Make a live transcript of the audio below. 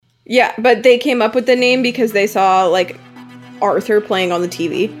Yeah, but they came up with the name because they saw, like, Arthur playing on the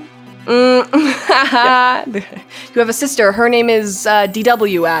TV. Yeah. You have a sister. Her name is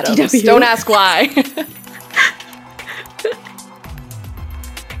D.W. Adams. DW. Don't ask why.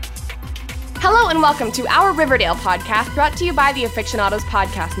 Hello and welcome to our Riverdale podcast, brought to you by the AFICTIONADOS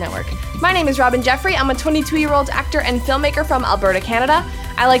podcast network. My name is Robin Jeffrey. I'm a 22-year-old actor and filmmaker from Alberta, Canada.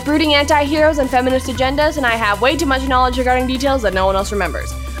 I like brooding anti-heroes and feminist agendas, and I have way too much knowledge regarding details that no one else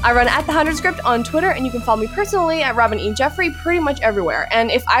remembers. I run at The 100 Script on Twitter, and you can follow me personally at Robin E. Jeffrey pretty much everywhere.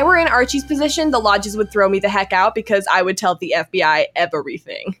 And if I were in Archie's position, the lodges would throw me the heck out because I would tell the FBI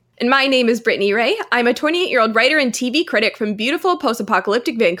everything. And my name is Brittany Ray. I'm a 28-year-old writer and TV critic from beautiful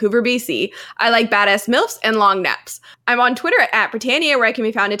post-apocalyptic Vancouver, BC. I like badass MILFs and long naps. I'm on Twitter at Britannia, where I can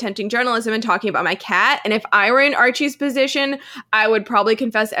be found attempting journalism and talking about my cat. And if I were in Archie's position, I would probably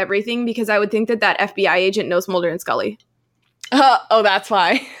confess everything because I would think that FBI agent knows Mulder and Scully. Oh, that's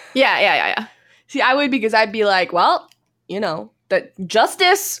why. Yeah. See, I would, because I'd be like, well, you know, that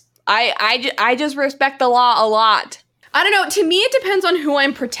justice, I just respect the law a lot. I don't know. To me, it depends on who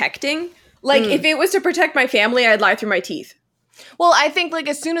I'm protecting. Like, if it was to protect my family, I'd lie through my teeth. Well, I think, like,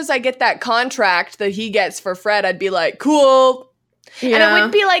 as soon as I get that contract that he gets for Fred, I'd be like, cool. Yeah. And it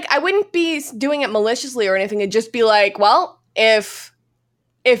would be like, I wouldn't be doing it maliciously or anything. It'd just be like, well, if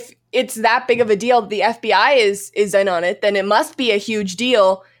it's that big of a deal that the FBI is in on it, then it must be a huge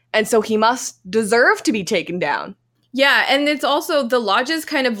deal. And so he must deserve to be taken down. Yeah, and it's also, the lodges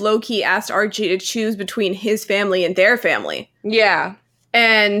kind of low-key asked Archie to choose between his family and their family. Yeah.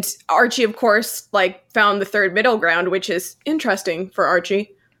 And Archie, of course, like, found the third middle ground, which is interesting for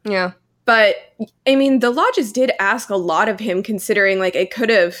Archie. Yeah. But, I mean, the lodges did ask a lot of him, considering, like, it could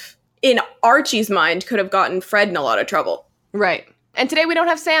have, in Archie's mind, could have gotten Fred in a lot of trouble. Right. And today we don't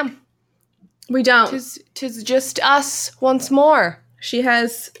have Sam. We don't. Tis just us once more. She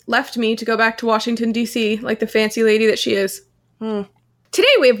has left me to go back to Washington, D.C., like the fancy lady that she is.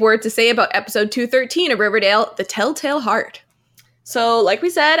 Today we have word to say about episode 213 of Riverdale, The Telltale Heart. So, like we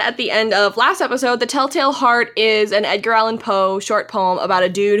said at the end of last episode, The Telltale Heart is an Edgar Allan Poe short poem about a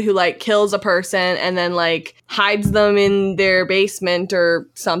dude who, like, kills a person and then, like, hides them in their basement or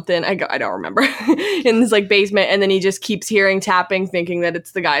something. I don't remember. In this, like, basement, and then he just keeps hearing tapping, thinking that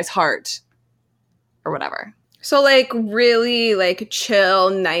it's the guy's heart. Or whatever. So, like, really, like,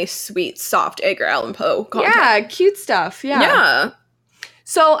 chill, nice, sweet, soft Edgar Allan Poe content. Yeah, cute stuff. Yeah.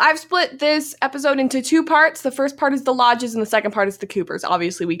 So I've split this episode into two parts. The first part is the lodges, and the second part is the Coopers.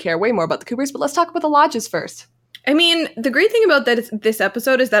 Obviously, we care way more about the Coopers, but let's talk about the lodges first. I mean, the great thing about this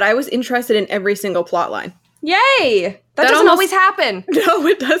episode is that I was interested in every single plot line. Yay! That doesn't always happen. No,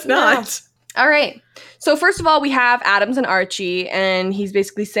 it does not. No. All right. So first of all, we have Adams and Archie, and he's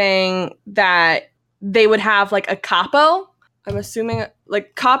basically saying that they would have, like, a capo. I'm assuming,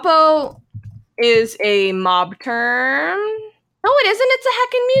 like, capo is a mob term. No, it isn't. It's a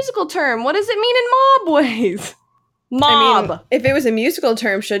heckin' musical term. What does it mean in mob ways? Mob. I mean, if it was a musical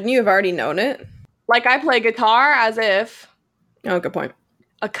term, shouldn't you have already known it? Like, I play guitar as if. Oh, good point.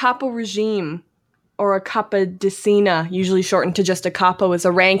 A capo regime, or a capadecina, usually shortened to just a capo, is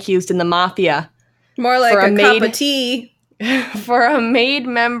a rank used in the mafia. More like a cup of tea. For a made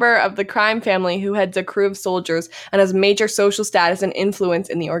member of the crime family who heads a crew of soldiers and has major social status and influence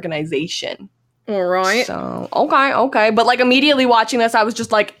in the organization. All right. So, okay. But, like, immediately watching this, I was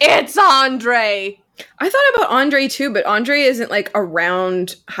just like, it's Andre! I thought about Andre, too, but Andre isn't, like,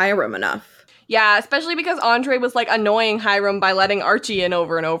 around Hiram enough. Yeah, especially because Andre was, like, annoying Hiram by letting Archie in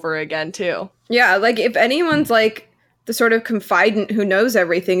over and over again, too. Yeah, like, if anyone's, like, the sort of confidant who knows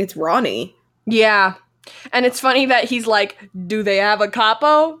everything, it's Ronnie. Yeah. And it's funny that he's like, do they have a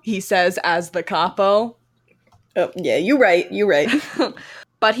capo? He says as the capo. Oh, yeah, you're right.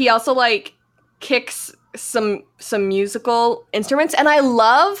 But he also, like, kicks some musical instruments, and I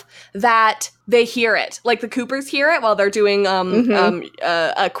love that they hear it. Like, the Coopers hear it while they're doing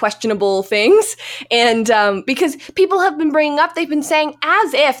questionable things. And because people have been bringing up, they've been saying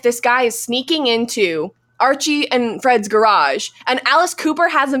as if this guy is sneaking into Archie and Fred's garage, and Alice Cooper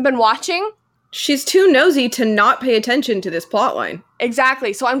hasn't been watching. She's too nosy to not pay attention to this plotline.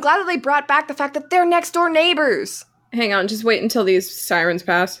 Exactly. So I'm glad that they brought back the fact that they're next door neighbors. Hang on, just wait until these sirens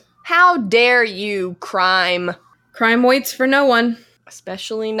pass. How dare you, crime? Crime waits for no one.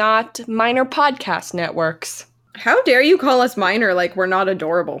 Especially not minor podcast networks. How dare you call us minor like we're not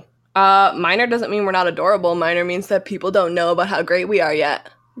adorable? Minor doesn't mean we're not adorable. Minor means that people don't know about how great we are yet.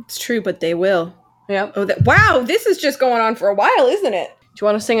 It's true, but they will. Yep. Oh, wow, this is just going on for a while, isn't it? Do you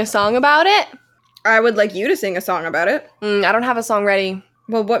want to sing a song about it? I would like you to sing a song about it. I don't have a song ready.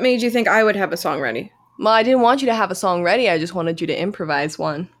 Well, what made you think I would have a song ready? Well, I didn't want you to have a song ready. I just wanted you to improvise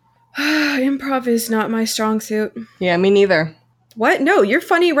one. Improv is not my strong suit. Yeah, me neither. What? No, you're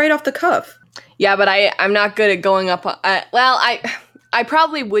funny right off the cuff. Yeah, but I'm not good at going up. I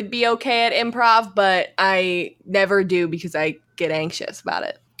probably would be okay at improv, but I never do because I get anxious about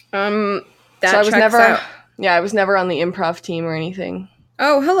it. That so I was checks never. out. Yeah, I was never on the improv team or anything.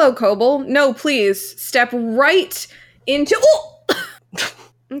 Oh, hello, Coble. No, please step right into. Oh!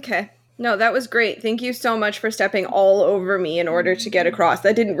 Okay. No, that was great. Thank you so much for stepping all over me in order to get across.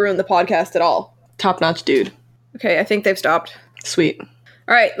 That didn't ruin the podcast at all. Top-notch dude. Okay, I think they've stopped. Sweet. All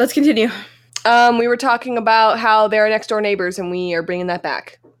right, let's continue. We were talking about how they're next door neighbors, and we are bringing that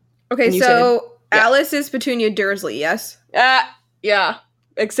back. Okay, so Alice is Petunia Dursley, yes? Yeah.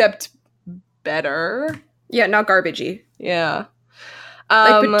 Except better. Yeah, not garbagey. Yeah.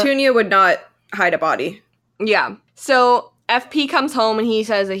 Petunia would not hide a body. Yeah. So FP comes home and he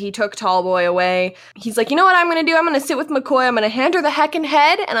says that he took Tallboy away. He's like, you know what I'm going to do? I'm going to sit with McCoy. I'm going to hand her the heckin'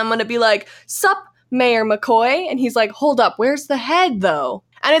 head. And I'm going to be like, sup, Mayor McCoy. And he's like, hold up. Where's the head, though?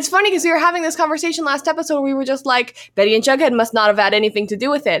 And it's funny because we were having this conversation last episode where we were just like, Betty and Jughead must not have had anything to do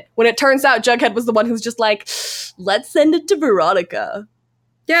with it. When it turns out Jughead was the one who's just like, let's send it to Veronica.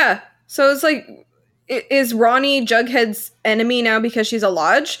 Yeah. So it's like, is Ronnie Jughead's enemy now because she's a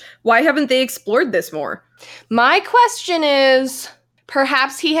lodge? Why haven't they explored this more? My question is,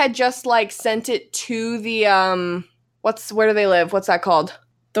 perhaps he had just, like, sent it to the, where do they live? What's that called?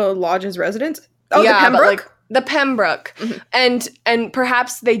 The lodge's residence? Oh, yeah, the Pembroke? But, like, the Pembroke. Mm-hmm. And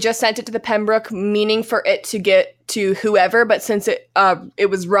perhaps they just sent it to the Pembroke, meaning for it to get to whoever, but since it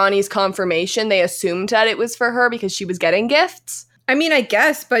was Ronnie's confirmation, they assumed that it was for her because she was getting gifts. I mean, I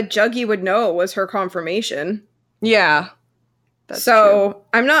guess, but Juggy would know it was her confirmation. Yeah. That's so, true.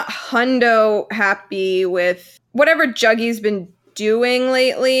 I'm not hundo happy with whatever Juggy's been doing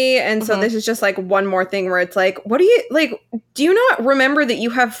lately, and so this is just, like, one more thing where it's like, do you not remember that you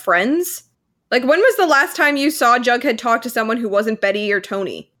have friends? Like, when was the last time you saw Jughead talk to someone who wasn't Betty or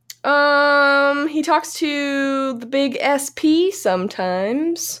Tony? He talks to the big SP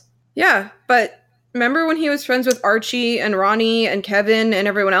sometimes. Yeah, but remember when he was friends with Archie and Ronnie and Kevin and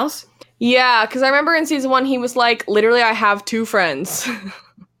everyone else? Yeah, because I remember in season 1 he was like, literally, I have 2 friends.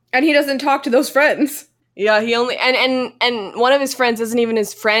 And he doesn't talk to those friends. Yeah, he only... And one of his friends isn't even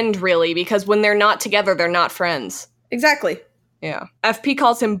his friend, really, because when they're not together, they're not friends. Exactly. Yeah. FP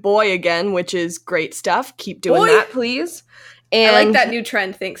calls him boy again, which is great stuff. Keep doing that, please. And I like that new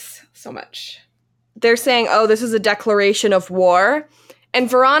trend. Thanks so much. They're saying, oh, this is a declaration of war. And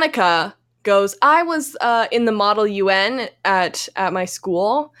Veronica goes, I was in the Model UN at my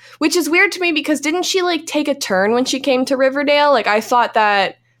school, which is weird to me because didn't she, like, take a turn when she came to Riverdale? Like, I thought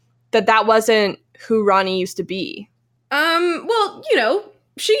that wasn't who Ronnie used to be. Well, you know,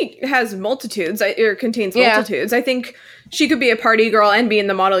 she has multitudes, or contains multitudes. I think she could be a party girl and be in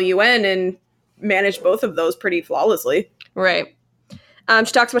the Model UN and manage both of those pretty flawlessly. Right.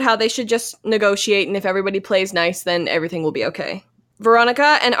 She talks about how they should just negotiate, and if everybody plays nice, then everything will be okay.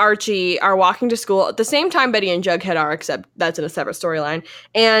 Veronica and Archie are walking to school at the same time Betty and Jughead are, except that's in a separate storyline.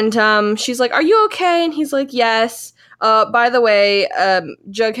 And she's like, are you okay? And he's like, yes. By the way,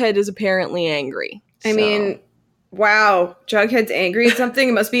 Jughead is apparently angry. I mean, wow. Jughead's angry at something?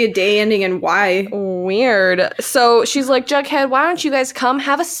 It must be a day ending in Y. Weird. So she's like, Jughead, why don't you guys come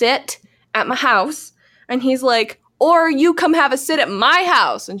have a sit at my house? And he's like, or you come have a sit at my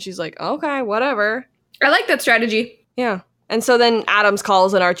house. And she's like, okay, whatever. I like that strategy. Yeah. And so then Adams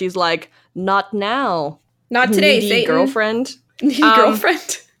calls and Archie's like, not now. Not today, needy Satan. Girlfriend. Needy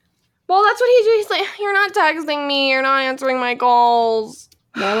girlfriend. Well, that's what he did. He's like, you're not texting me. You're not answering my calls.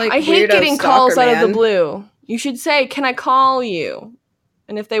 Like I hate getting calls out of the blue. You should say, can I call you?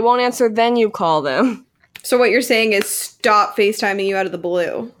 And if they won't answer, then you call them. So what you're saying is stop FaceTiming you out of the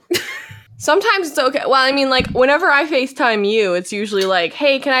blue. Sometimes it's okay. Well, I mean, like, whenever I FaceTime you, it's usually like,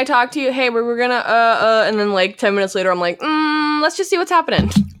 hey, can I talk to you? Hey, we're gonna, and then, like, 10 minutes later, I'm like, let's just see what's happening.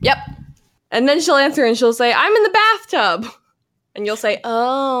 Yep. And then she'll answer and she'll say, I'm in the bathtub. And you'll say,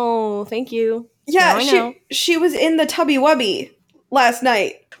 oh, thank you. Yeah, she was in the Tubby Wubby last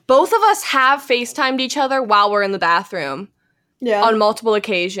night. Both of us have FaceTimed each other while we're in the bathroom. Yeah. On multiple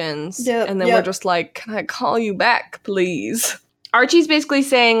occasions. Yep, and then we're just like, can I call you back, please? Archie's basically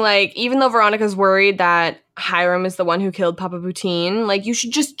saying, like, even though Veronica's worried that Hiram is the one who killed Papa Poutine, like, you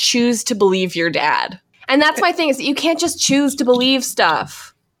should just choose to believe your dad. And that's my thing, is that you can't just choose to believe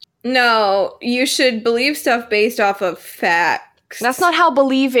stuff. No, you should believe stuff based off of facts. That's not how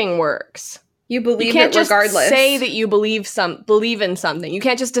believing works. You believe it regardless. You can't just say that you believe in something. You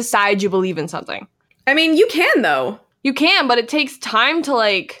can't just decide you believe in something. I mean, you can, though. You can, but it takes time to,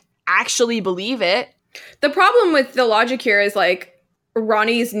 like, actually believe it. The problem with the logic here is, like,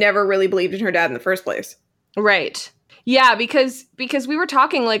 Ronnie's never really believed in her dad in the first place. Right. Yeah, because we were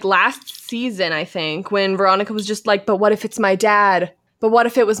talking like last season, I think, when Veronica was just like, but what if it's my dad? But what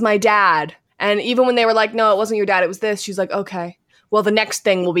if it was my dad? And even when they were like, no, it wasn't your dad, it was this, she's like, okay, well, the next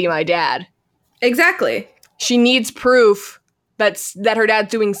thing will be my dad. Exactly. She needs proof that her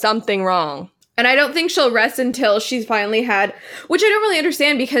dad's doing something wrong. And I don't think she'll rest until she's finally had, which I don't really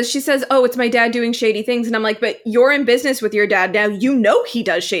understand, because she says, oh, it's my dad doing shady things. And I'm like, but you're in business with your dad now. You know he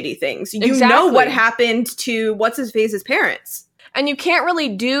does shady things. You know what happened to what's-his-face's parents. And you can't really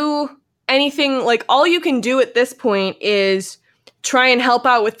do anything, like, all you can do at this point is try and help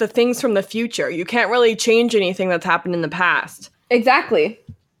out with the things from the future. You can't really change anything that's happened in the past. Exactly.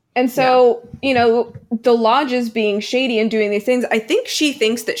 And so, you know, the lodges being shady and doing these things, I think she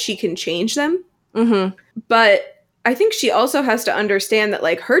thinks that she can change them. Mm-hmm. But I think she also has to understand that,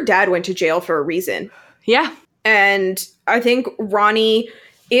 like, her dad went to jail for a reason. Yeah. And I think Ronnie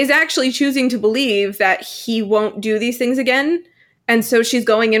is actually choosing to believe that he won't do these things again. And so she's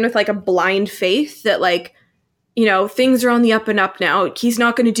going in with, like, a blind faith that, like, you know, things are on the up and up now. He's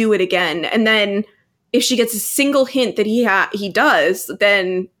not going to do it again. And then if she gets a single hint that he does,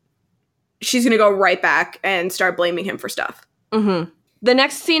 then she's going to go right back and start blaming him for stuff. Mm-hmm. The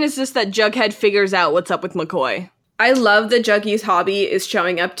next scene is just that Jughead figures out what's up with McCoy. I love that Juggy's hobby is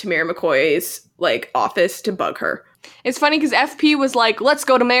showing up to Mayor McCoy's, like, office to bug her. It's funny because FP was like, let's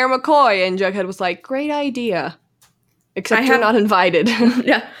go to Mayor McCoy. And Jughead was like, great idea. Except you're not invited.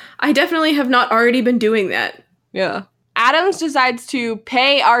 Yeah, I definitely have not already been doing that. Yeah. Adams decides to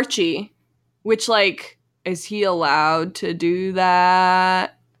pay Archie, which, like, is he allowed to do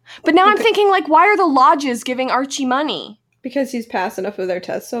that? But now I'm thinking, like, why are the lodges giving Archie money? Because he's passed enough of their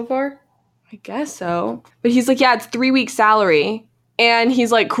tests so far? I guess so. But he's like, yeah, it's 3 weeks' salary. And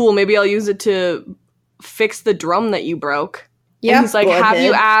he's like, cool, maybe I'll use it to fix the drum that you broke. Yeah. And he's like, have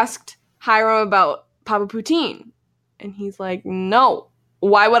you asked Hiram about Papa Poutine? And he's like, no.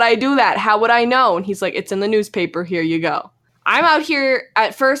 Why would I do that? How would I know? And he's like, it's in the newspaper. Here you go. I'm out here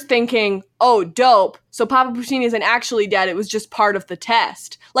at first thinking, oh, dope. So Papa Poutine isn't actually dead. It was just part of the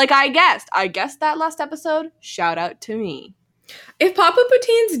test. Like I guessed. I guessed that last episode. Shout out to me. If Papa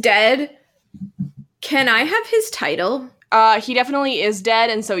Poutine's dead, can I have his title? He definitely is dead.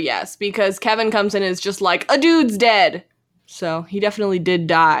 And so yes, because Kevin comes in and is just like, a dude's dead. So he definitely did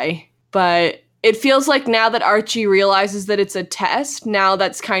die. But it feels like now that Archie realizes that it's a test, now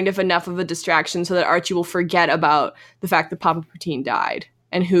that's kind of enough of a distraction so that Archie will forget about the fact that Papa Poutine died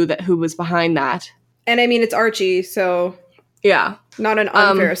and who was behind that. And I mean, it's Archie, so yeah, not an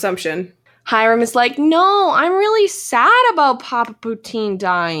unfair assumption. Hiram is like, no, I'm really sad about Papa Poutine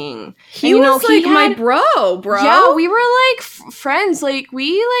dying. He was like my bro. Yeah, we were like friends. Like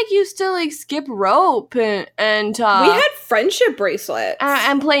we like used to like skip rope and we had friendship bracelets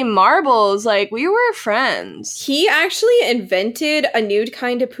and play marbles. Like we were friends. He actually invented a new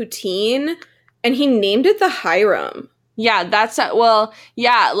kind of poutine, and he named it the Hiram. Yeah, that's like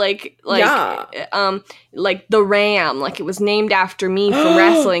the Ram, like it was named after me for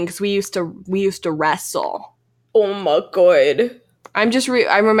wrestling because we used to wrestle. Oh my god! I'm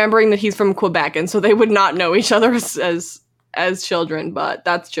remembering that he's from Quebec, and so they would not know each other as children, but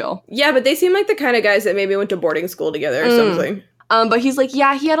that's chill. Yeah, but they seem like the kind of guys that maybe went to boarding school together or something. But he's like,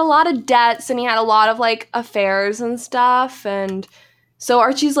 yeah, he had a lot of debts and he had a lot of like affairs and stuff, and so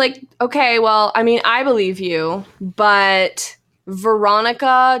Archie's like, okay, well, I mean, I believe you, but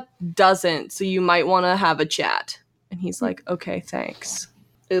Veronica doesn't, so you might want to have a chat. And he's like, okay, thanks.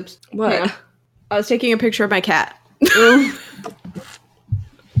 Oops. What? Yeah. I was taking a picture of my cat.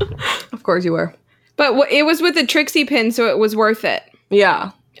 Of course you were. But it was with a Trixie pin, so it was worth it.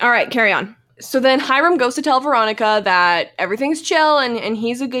 Yeah. All right, carry on. So then Hiram goes to tell Veronica that everything's chill and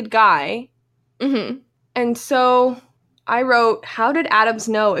he's a good guy. Mm-hmm. And so I wrote, how did Adams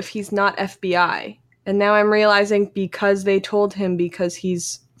know if he's not FBI? And now I'm realizing because they told him because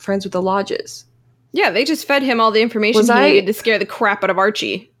he's friends with the lodges. Yeah, they just fed him all the information he needed to scare the crap out of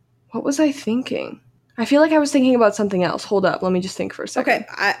Archie. What was I thinking? I feel like I was thinking about something else. Hold up. Let me just think for a second.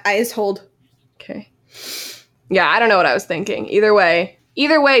 Okay, eyes hold. Okay. Yeah, I don't know what I was thinking. Either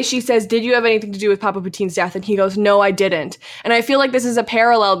way, she says, did you have anything to do with Papa Poutine's death? And he goes, no, I didn't. And I feel like this is a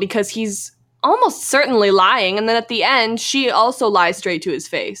parallel because he's almost certainly lying, and then at the end, she also lies straight to his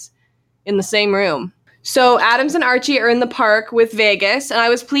face in the same room. So Adams and Archie are in the park with Vegas, and I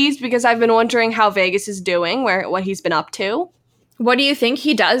was pleased because I've been wondering how Vegas is doing, what he's been up to. What do you think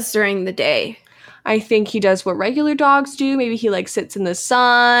he does during the day? I think he does what regular dogs do. Maybe he like sits in the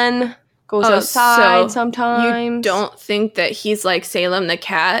sun, goes outside sometimes. You don't think that he's like Salem the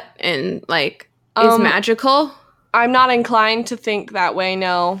cat and like is magical? I'm not inclined to think that way,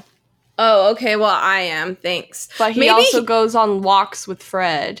 no. Oh, okay, well, I am, thanks. But he also goes on walks with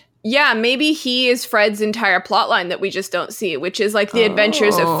Fred. Yeah, maybe he is Fred's entire plotline that we just don't see, which is like the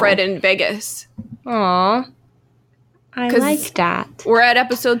adventures of Fred in Vegas. Aw. I like that. We're at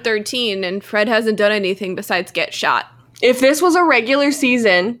episode 13, and Fred hasn't done anything besides get shot. If this was a regular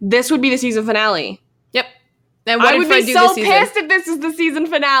season, this would be the season finale. Yep. And what did Fred do this season? I would be so pissed if this is the season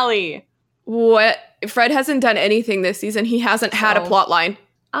finale. What? Fred hasn't done anything this season. He hasn't had a plot line.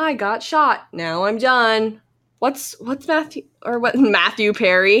 I got shot. Now I'm done. What's Matthew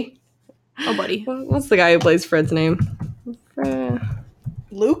Perry? Oh, buddy. What's the guy who plays Fred's name?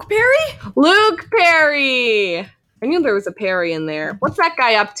 Luke Perry? Luke Perry! I knew there was a Perry in there. What's that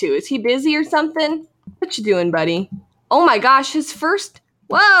guy up to? Is he busy or something? What you doing, buddy? Oh my gosh, his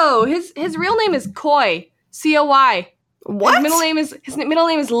real name is Coy. C-O-Y. What? His middle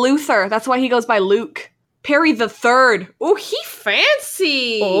name is Luther. That's why he goes by Luke. Perry the Third. Oh, he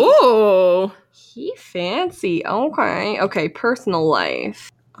fancy. Oh. He fancy. Okay, personal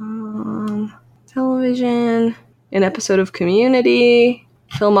life. Television. An episode of Community.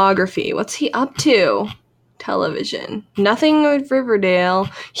 Filmography. What's he up to? Television. Nothing with Riverdale.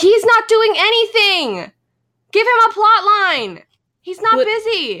 He's not doing anything! Give him a plot line! He's not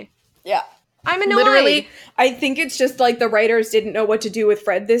busy. Yeah. I'm annoyed. Literally, I think it's just like the writers didn't know what to do with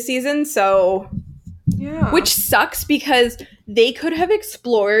Fred this season, so... Yeah. Which sucks because they could have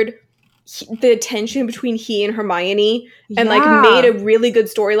explored the tension between he and Hermione and like made a really good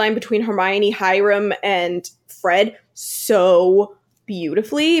storyline between Hermione, Hiram, and Fred so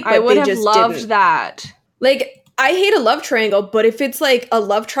beautifully, but I would they have just loved didn't. that. Like, I hate a love triangle, but if it's like a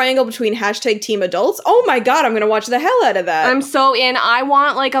love triangle between #team adults, oh my god, I'm gonna watch the hell out of that. I'm so in. I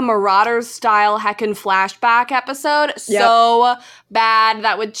want like a Marauders style heckin' flashback episode so bad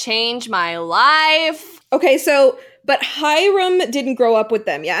that would change my life. Okay, so, but Hiram didn't grow up with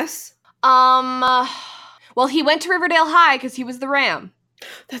them, yes? Well, he went to Riverdale High because he was the Ram.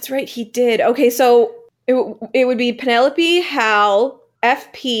 That's right, he did. Okay, so it would be Penelope, Hal,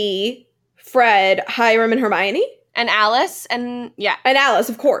 FP, Fred, Hiram, and Hermione? And Alice, and And Alice,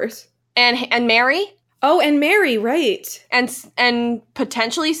 of course. And Mary? Oh, and Mary, right. And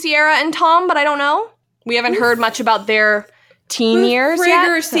potentially Sierra and Tom, but I don't know. We haven't heard much about their teen years yet.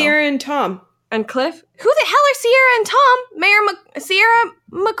 Frigger, Sierra, and Tom. And Cliff? Who the hell are Sierra and Tom? Sierra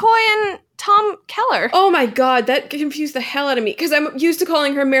McCoy and Tom Keller. Oh my god, that confused the hell out of me, because I'm used to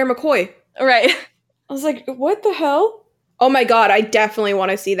calling her Mayor McCoy. Right. I was like, what the hell? Oh my god, I definitely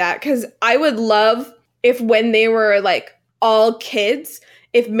want to see that, because I would love if when they were, like, all kids,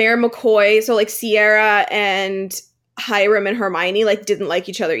 if Mayor McCoy, so, like, Sierra and Hiram and Hermione, like, didn't like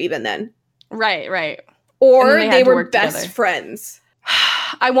each other even then. Right. Or they were best friends.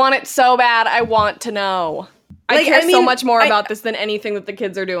 I want it so bad. I want to know. I care so much more about this than anything that the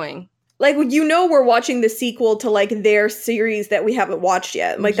kids are doing. Like, you know, we're watching the sequel to, like, their series that we haven't watched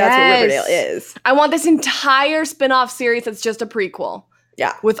yet. Like, that's what Riverdale is. I want this entire spin-off series that's just a prequel.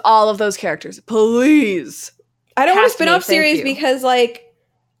 Yeah. With all of those characters. Please. I don't want a spin-off series because, like,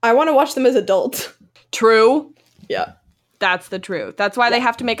 I want to watch them as adults. True. Yeah. That's the truth. That's why they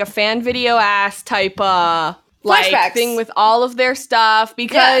have to make a fan video-ass type, flashbacks thing with all of their stuff.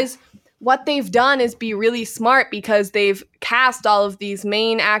 Because... what they've done is be really smart because they've cast all of these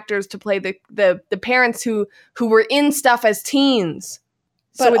main actors to play the parents who were in stuff as teens.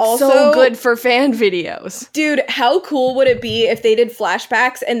 But so it's also so good for fan videos. Dude, how cool would it be if they did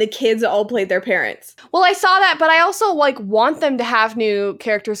flashbacks and the kids all played their parents? Well, I saw that, but I also like want them to have new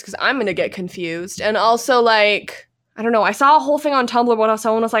characters because I'm gonna get confused. And also like, I don't know, I saw a whole thing on Tumblr where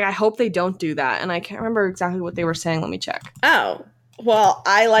someone was like, I hope they don't do that. And I can't remember exactly what they were saying. Let me check. Oh. Well,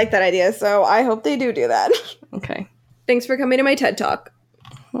 I like that idea, so I hope they do that. Okay. Thanks for coming to my TED Talk.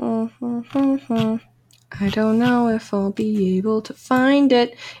 I don't know if I'll be able to find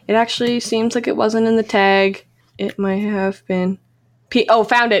it. It actually seems like it wasn't in the tag. It might have been.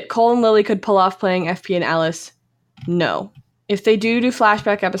 Found it. Cole and Lily could pull off playing FP and Alice. No. If they do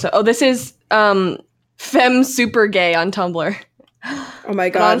flashback episode. Oh, this is Femme Super Gay on Tumblr. Oh my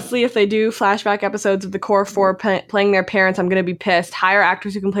god. But honestly, if they do flashback episodes of the core four playing their parents, I'm gonna be pissed. Hire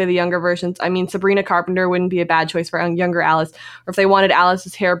actors who can play the younger versions. I mean, Sabrina Carpenter wouldn't be a bad choice for younger Alice. Or if they wanted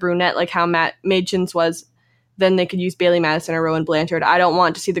Alice's hair brunette like how Matt Machin's was, then they could use Bailey Madison or Rowan Blanchard. I don't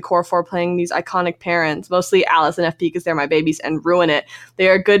want to see the core four playing these iconic parents, mostly Alice and FP because they're my babies, and ruin it. They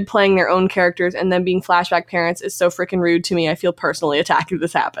are good playing their own characters, and them being flashback parents is so freaking rude to me. I feel personally attacked if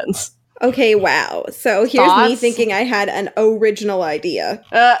this happens. Okay, wow. So here's me thinking I had an original idea.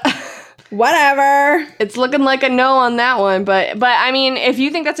 Whatever. It's looking like a no on that one, but I mean, if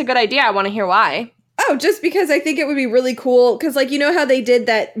you think that's a good idea, I want to hear why. Oh, just because I think it would be really cool. Because, like, you know how they did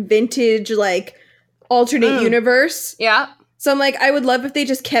that vintage, like, alternate universe? Yeah. So I'm like, I would love if they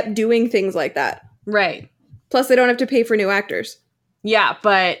just kept doing things like that. Right. Plus, they don't have to pay for new actors. Yeah,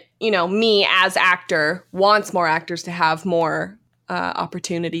 but, you know, me as actor wants more actors to have more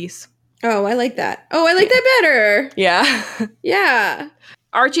opportunities. Oh, I like that. Oh, I like that better. Yeah. Yeah.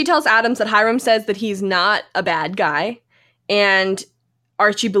 Archie tells Adams that Hiram says that he's not a bad guy, and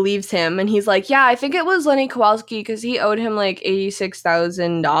Archie believes him, and he's like, yeah, I think it was Lenny Kowalski because he owed him like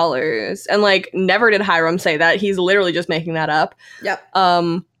 $86,000. And like, never did Hiram say that. He's literally just making that up. Yep.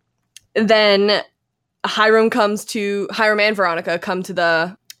 Then Hiram and Veronica come to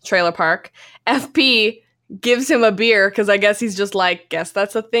the trailer park. FP gives him a beer because I guess he's just like, guess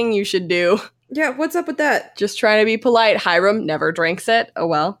that's a thing you should do. Yeah, what's up with that? Just trying to be polite. Hiram never drinks it. Oh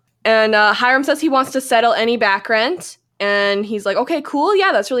well. And Hiram says he wants to settle any back rent. And he's like, okay, cool.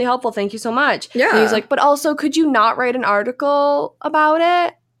 Yeah, that's really helpful. Thank you so much. Yeah. And he's like, but also, could you not write an article about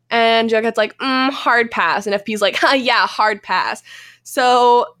it? And Jughead's like, hard pass. And FP's like, yeah, hard pass.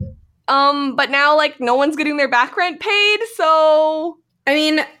 So, but now, like, no one's getting their back rent paid, so... I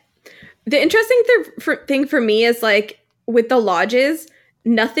mean, the interesting thing for me is, like, with the lodges,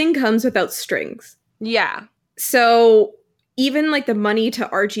 nothing comes without strings. Yeah. So, even, like, the money to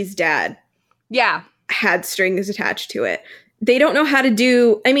Archie's dad... Yeah. had strings attached to it. They don't know how to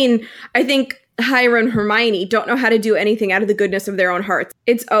do... I mean, I think Hiram and Hermione don't know how to do anything out of the goodness of their own hearts.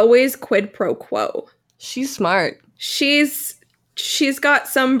 It's always quid pro quo. She's smart. She's got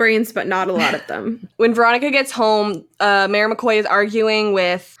some brains, but not a lot of them. When Veronica gets home, Mayor McCoy is arguing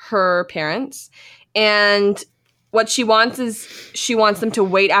with her parents, and what she wants is she wants them to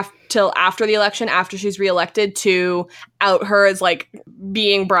wait till after the election, after she's reelected, to out her as, like,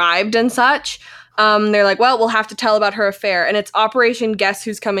 being bribed and such. They're like, well, we'll have to tell about her affair. And it's Operation Guess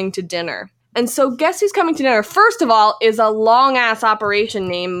Who's Coming to Dinner. And so Guess Who's Coming to Dinner, first of all, is a long-ass operation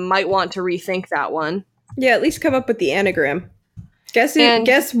name. Might want to rethink that one. Yeah, at least come up with the anagram.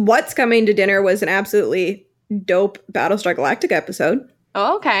 Guess What's Coming to Dinner was an absolutely dope Battlestar Galactica episode.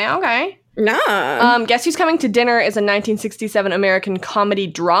 Oh, okay. Nah. Guess Who's Coming to Dinner is a 1967 American comedy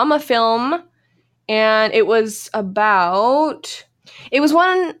drama film. And it was about...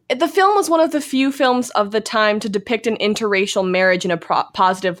 The film was one of the few films of the time to depict an interracial marriage in a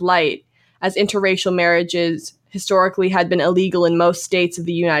positive light, as interracial marriages historically had been illegal in most states of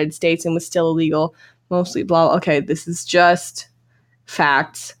the United States and was still illegal. Mostly blah. Okay, this is just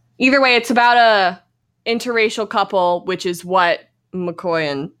facts. Either way, it's about a interracial couple, which is what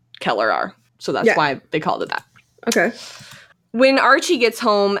McCoy and Keller are. So that's why they called it that. Okay. When Archie gets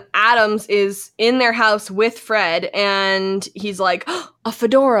home, Adams is in their house with Fred, and he's like, oh, a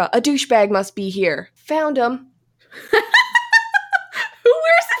fedora, a douchebag must be here. Found him. Who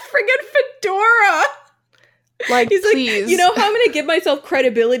wears a friggin' fedora? Like, he's please. Like, you know how I'm gonna give myself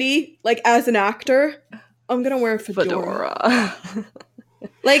credibility, like, as an actor? I'm gonna wear a fedora.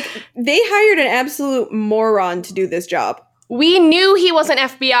 Like, they hired an absolute moron to do this job. We knew he wasn't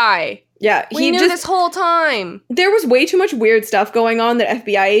FBI. Yeah, we knew this whole time. There was way too much weird stuff going on that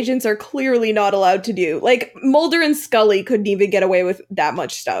FBI agents are clearly not allowed to do. Like, Mulder and Scully couldn't even get away with that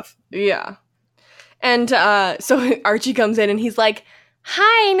much stuff. Yeah. And so Archie comes in and he's like,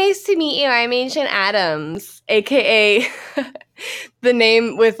 hi, nice to meet you. I'm Agent Adams, a.k.a. the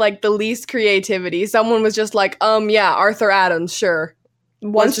name with, like, the least creativity. Someone was just like, yeah, Arthur Adams, sure.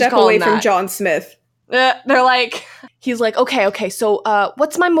 One step away from John Smith. They're like, he's like, okay, so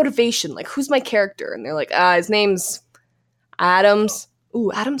what's my motivation? Like, who's my character? And they're like, his name's Adams.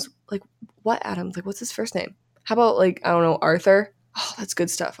 Ooh, Adams, like, what Adams? Like, what's his first name? How about, like, I don't know, Arthur? Oh, that's good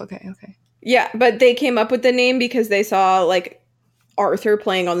stuff. Okay. Yeah, but they came up with the name because they saw, like, Arthur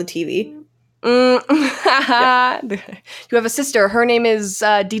playing on the TV. Yep. You have a sister. Her name is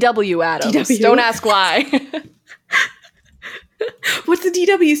DW Adams. DW. Don't ask why. What's the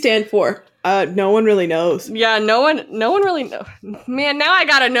DW stand for? No one really knows. Yeah, no one really knows. Man, now I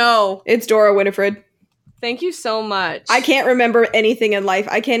gotta know. It's Dora Winifred. Thank you so much. I can't remember anything in life.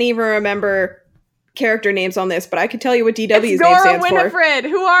 I can't even remember character names on this, but I can tell you what DW's name stands Dora Winifred.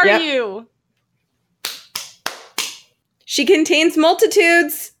 Who are you? She contains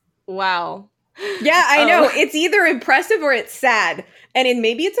multitudes. Wow. Yeah, I know. It's either impressive or it's sad. And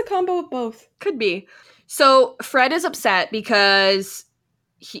maybe it's a combo of both. Could be. So Fred is upset because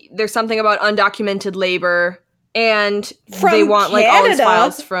there's something about undocumented labor, and they want, like, all his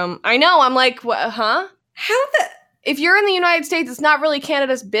files from... I know, I'm like, what, huh? How the... If you're in the United States, it's not really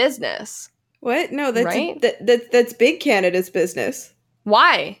Canada's business. What? No, that's right? That's big Canada's business.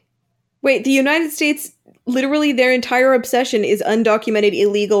 Why? Wait, the United States, literally their entire obsession is undocumented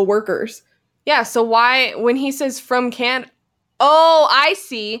illegal workers. Yeah, so why, when he says from Canada... Oh, I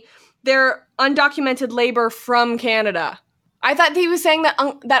see. They're undocumented labor from Canada. I thought he was saying that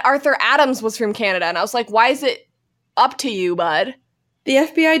that Arthur Adams was from Canada, and I was like, why is it up to you, bud? The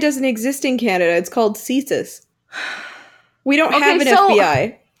FBI doesn't exist in Canada. It's called CSIS. We don't have an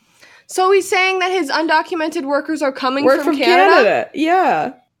FBI. So he's saying that his undocumented workers are coming from Canada?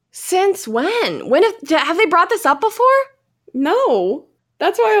 Yeah. Since when? Have they brought this up before? No.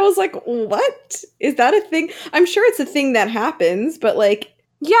 That's why I was like, what? Is that a thing? I'm sure it's a thing that happens, but like...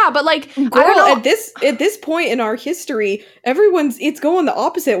 Yeah, but like, girl, I don't know. At this point in our history, it's going the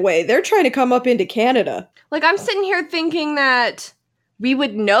opposite way. They're trying to come up into Canada. Like, I'm sitting here thinking that we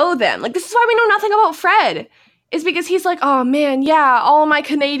would know them. Like, this is why we know nothing about Fred. Is because he's like, oh man, yeah, all my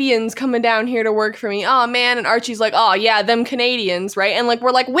Canadians coming down here to work for me. Oh man, and Archie's like, oh yeah, them Canadians, right? And like,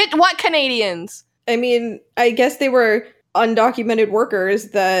 we're like, what Canadians? I mean, I guess they were undocumented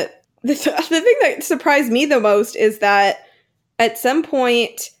workers. That the thing that surprised me the most is that at some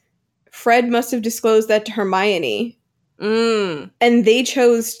point, Fred must have disclosed that to Hermione. And they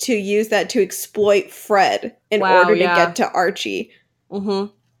chose to use that to exploit Fred in order to get to Archie.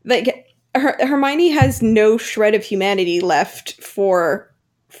 Mm-hmm. Like, Hermione has no shred of humanity left for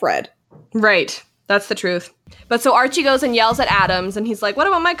Fred. Right. That's the truth. But so Archie goes and yells at Adams, and he's like, what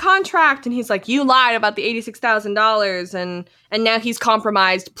about my contract? And he's like, you lied about the $86,000, and now he's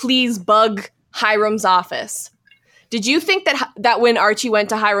compromised. Please bug Hiram's office. Did you think that when Archie went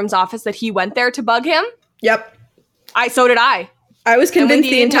to Hiram's office that he went there to bug him? Yep. So did I. I was convinced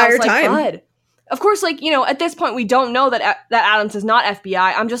the entire time. Bud. Of course, like, you know, at this point we don't know that Adams is not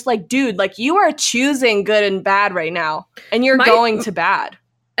FBI. I'm just like, dude, like, you are choosing good and bad right now, and you're going to bad.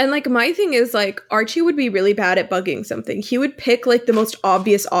 And like, my thing is, like, Archie would be really bad at bugging something. He would pick like the most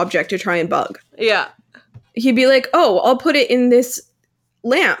obvious object to try and bug. Yeah. He'd be like, oh, I'll put it in this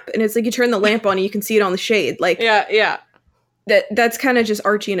lamp, and it's like you turn the lamp on and you can see it on the shade. Like, yeah. That's kind of just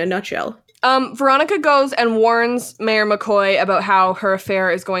Archie in a nutshell. Veronica goes and warns Mayor McCoy about how her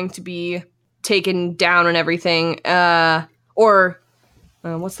affair is going to be taken down and everything.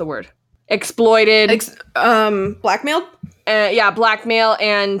 What's the word? Exploited. Blackmailed? Blackmail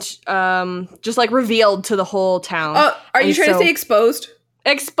and just like revealed to the whole town. Are you trying to say exposed?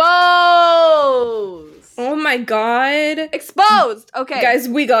 Exposed! Oh my god. Exposed! Okay. Guys,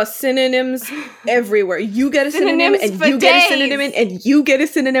 we got synonyms everywhere. You get a synonym, Synonyms and you for get days. a synonym, and you get a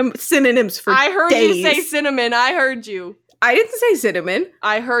synonym. Synonyms for days. I heard you say cinnamon. I heard you. I didn't say cinnamon.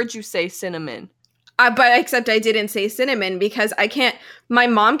 I heard you say cinnamon. But except I didn't say cinnamon because my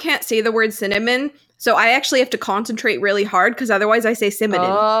mom can't say the word cinnamon, so I actually have to concentrate really hard because otherwise I say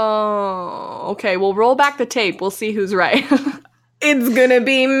cinnamon. Oh, okay. Well, roll back the tape. We'll see who's right. It's gonna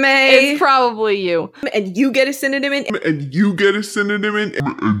be May. It's probably you. And you get a synonym in. And you get a synonym in.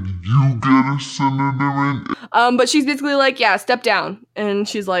 And you get a synonym in. But she's basically like, yeah, step down. And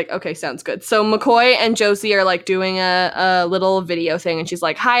she's like, okay, sounds good. So McCoy and Josie are like doing a little video thing. And she's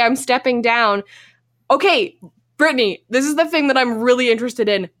like, hi, I'm stepping down. Okay, Brittany, this is the thing that I'm really interested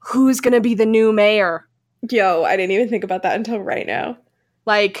in. Who's gonna be the new mayor? Yo, I didn't even think about that until right now.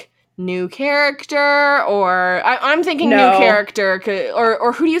 Like, new character, or I'm thinking new character,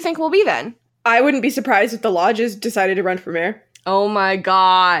 or who do you think will be then? I wouldn't be surprised if the Lodges decided to run for mayor. Oh my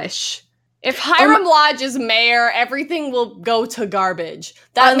gosh. If Hiram Lodge is mayor, everything will go to garbage.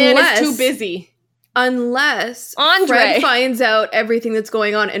 That man is too busy. Unless Andre Fred finds out everything that's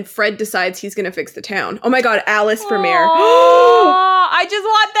going on and Fred decides he's going to fix the town. Oh my god, Alice for mayor. I just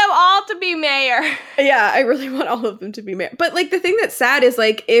want them all to be mayor. Yeah, I really want all of them to be mayor. But like, the thing that's sad is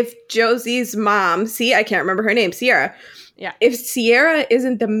like, if Josie's mom, I can't remember her name, Sierra. Yeah. If Sierra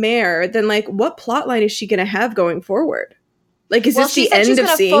isn't the mayor, then like, what plot line is she going to have going forward? Like, is this the end of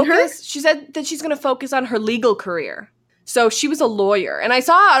seeing her? She said that she's going to focus on her legal career. So she was a lawyer. And I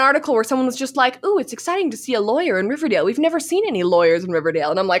saw an article where someone was just like, ooh, it's exciting to see a lawyer in Riverdale. We've never seen any lawyers in Riverdale.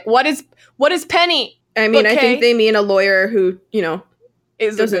 And I'm like, what is Penny? I mean, okay. I think they mean a lawyer who, you know,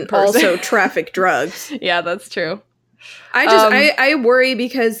 doesn't also traffic drugs. Yeah, that's true. I worry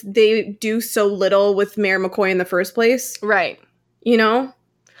because they do so little with Mayor McCoy in the first place. Right. You know?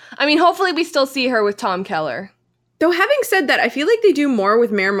 I mean, hopefully we still see her with Tom Keller. Though, having said that, I feel like they do more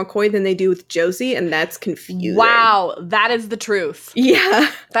with Mayor McCoy than they do with Josie, and that's confusing. Wow, that is the truth. Yeah.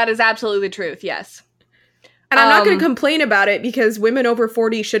 That is absolutely the truth, yes. And I'm not going to complain about it, because women over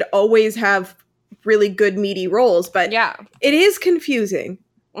 40 should always have really good, meaty roles, but yeah, it is confusing.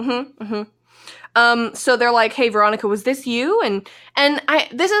 Mm-hmm, mm-hmm. So they're like, hey, Veronica, was this you? And I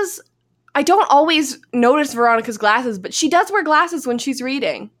don't always notice Veronica's glasses, but she does wear glasses when she's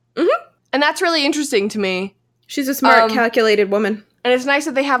reading. Mm-hmm. And that's really interesting to me. She's a smart, calculated woman. And it's nice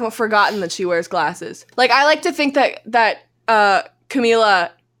that they haven't forgotten that she wears glasses. Like, I like to think that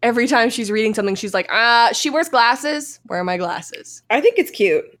Camila, every time she's reading something, she's like, she wears glasses. Where are my glasses? I think it's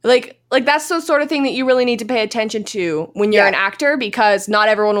cute. Like that's the sort of thing that you really need to pay attention to when you're an actor, because not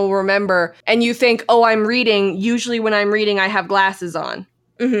everyone will remember. And you think, oh, I'm reading. Usually when I'm reading, I have glasses on.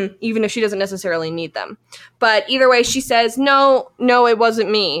 Mm-hmm. Even if she doesn't necessarily need them. But either way, she says, no, it wasn't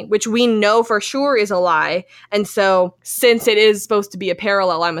me, which we know for sure is a lie. And so since it is supposed to be a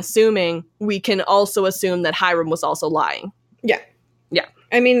parallel, I'm assuming we can also assume that Hiram was also lying. Yeah. Yeah.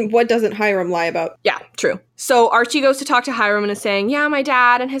 I mean, what doesn't Hiram lie about? Yeah, true. So Archie goes to talk to Hiram and is saying, yeah, my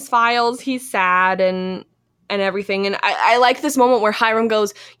dad and his files, he's sad and everything. And I like this moment where Hiram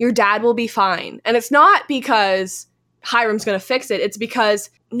goes, your dad will be fine. And it's not because Hiram's gonna fix it. It's because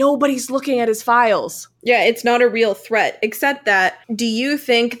nobody's looking at his files. Yeah, it's not a real threat, except that, do you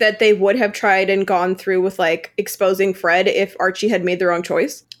think that they would have tried and gone through with, like, exposing Fred if Archie had made the wrong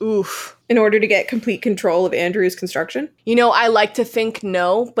choice? Oof. In order to get complete control of Andrew's construction? You know, I like to think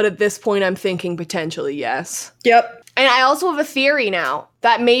no, but at this point I'm thinking potentially yes. Yep. And I also have a theory now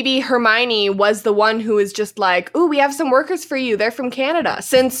that maybe Hermione was the one who was just like, ooh, we have some workers for you. They're from Canada.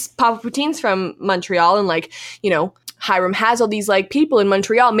 Since Papa Poutine's from Montreal and, like, you know, Hiram has all these, like, people in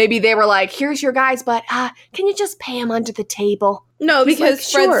Montreal. Maybe they were like, here's your guys, but can you just pay him under the table? No, He's because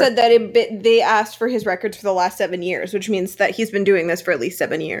like, Fred sure. said that they asked for his records for the last 7 years, which means that he's been doing this for at least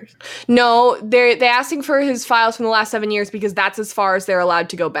 7 years. No, they're asking for his files from the last 7 years because that's as far as they're allowed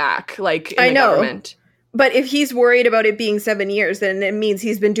to go back, like, in the government. But if he's worried about it being 7 years, then it means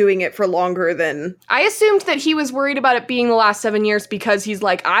he's been doing it for longer than... I assumed that he was worried about it being the last 7 years because he's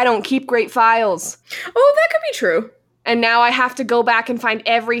like, I don't keep great files. Oh, that could be true. And now I have to go back and find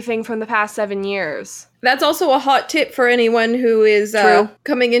everything from the past 7 years. That's also a hot tip for anyone who is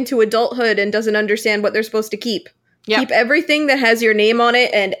coming into adulthood and doesn't understand what they're supposed to keep. Yep. Keep everything that has your name on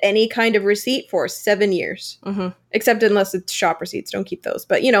it and any kind of receipt for 7 years. Mm-hmm. Except unless it's shop receipts. Don't keep those.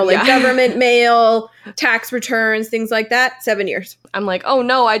 But, you know, like government mail, tax returns, things like that, 7 years. I'm like, oh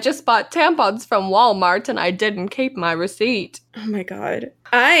no, I just bought tampons from Walmart and I didn't keep my receipt. Oh my God.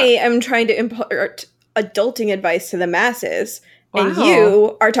 I am trying to impart adulting advice to the masses. Wow. And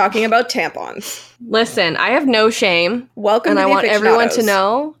you are talking about tampons. Listen, I have no shame. Welcome and to the I want everyone to AFICTIONADOS.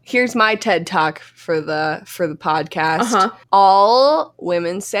 Know. Here's my TED Talk for the podcast. All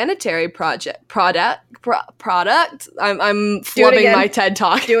women's sanitary product. I'm flubbing my TED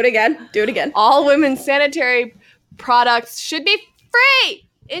Talk. Do it again. All women's sanitary products should be free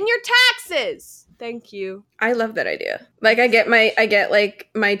in your taxes. Thank you. I love that idea. Like, I get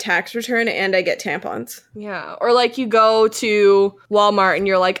my tax return and I get tampons. Yeah. Or like you go to Walmart and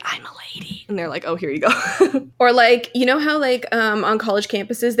you're like, I'm a lady. And they're like, oh, here you go. Or like, you know how like on college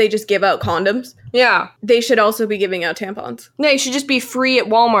campuses, they just give out condoms? Yeah. They should also be giving out tampons. No, you should just be free at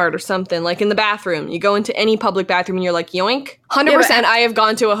Walmart or something, like in the bathroom. You go into any public bathroom and you're like, yoink. 100% I have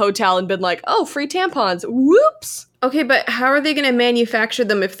gone to a hotel and been like, oh, free tampons. Whoops. Okay, but how are they going to manufacture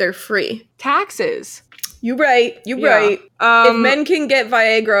them if they're free? Taxes. You right. If men can get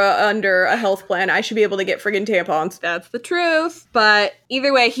Viagra under a health plan, I should be able to get friggin' tampons. That's the truth. But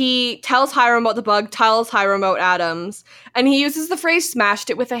either way, he tells Hiram about the bug, tells Hiram about Adams, and he uses the phrase smashed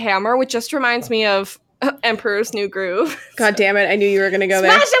it with a hammer, which just reminds me of Emperor's New Groove. God damn it, I knew you were going to go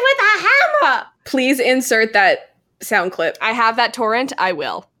there. Smash it with a hammer! Please insert that sound clip. I have that torrent. I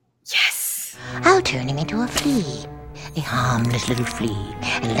will. Yes! I'll turn him into a flea. A harmless little flea.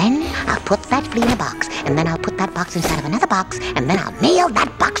 And then I'll put that flea in a box. And then I'll put that box inside of another box. And then I'll nail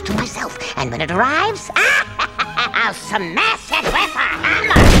that box to myself. And when it arrives, I'll smash it with a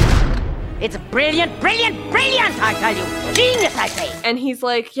hammer. It's brilliant, I tell you. Genius, I say. And he's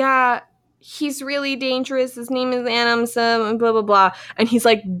like, yeah, he's really dangerous. His name is Adams, blah, blah, blah. And he's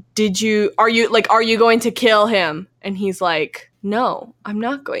like, are you going to kill him? And he's like, no, I'm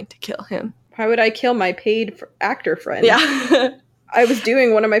not going to kill him. Why would I kill my paid actor friend? Yeah. I was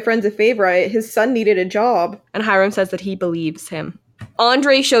doing one of my friends a favor. His son needed a job. And Hiram says that he believes him.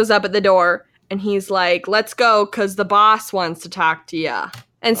 Andre shows up at the door, and he's like, let's go, because the boss wants to talk to ya.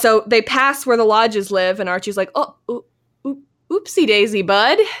 And so they pass where the lodges live, and Archie's like, oopsie daisy,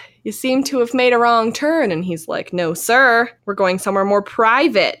 bud. You seem to have made a wrong turn. And he's like, no, sir. We're going somewhere more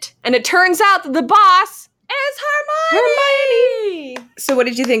private. And it turns out that the boss is Hermione! So what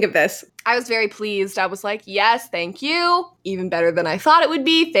did you think of this? I was very pleased. I was like, yes, thank you. Even better than I thought it would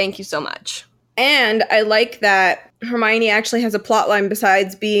be. Thank you so much. And I like that Hermione actually has a plotline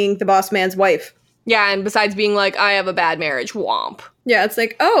besides being the boss man's wife. Yeah, and besides being like, I have a bad marriage, womp. Yeah, it's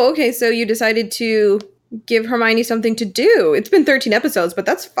like, oh, okay, so you decided to give Hermione something to do. It's been 13 episodes, but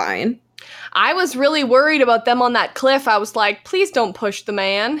that's fine. I was really worried about them on that cliff. I was like, please don't push the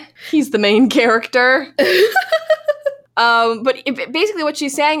man. He's the main character. But basically what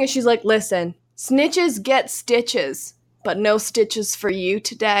she's saying is she's like, listen, snitches get stitches, but no stitches for you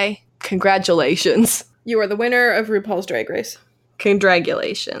today. Congratulations. You are the winner of RuPaul's Drag Race.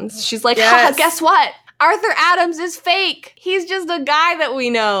 Congratulations. She's like, yes. Guess what? Arthur Adams is fake. He's just a guy that we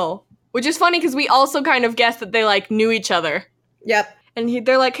know. Which is funny because we also kind of guessed that they, like, knew each other. Yep. And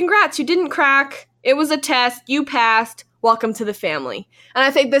they're like, congrats, you didn't crack. It was a test. You passed. Welcome to the family. And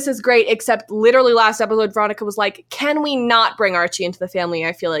I think this is great, except literally last episode, Veronica was like, can we not bring Archie into the family?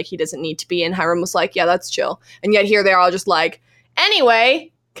 I feel like he doesn't need to be. And Hiram was like, yeah, that's chill. And yet here they're all just like,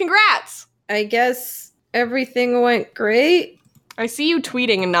 anyway, congrats. I guess everything went great. I see you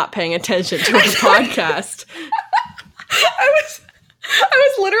tweeting and not paying attention to our podcast.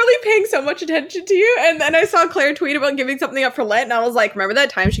 I was literally paying so much attention to you, and then I saw Claire tweet about giving something up for Lent, and I was like, remember that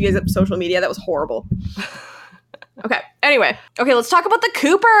time she gave up social media? That was horrible. Okay, anyway. Okay, let's talk about the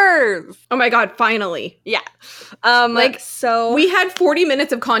Coopers! Oh my god, finally. Yeah. So we had 40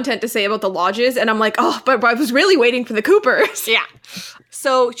 minutes of content to say about the lodges, and I'm like, oh, but I was really waiting for the Coopers. Yeah.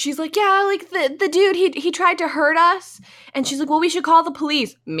 So she's like, yeah, like, the dude, he tried to hurt us, and she's like, well, we should call the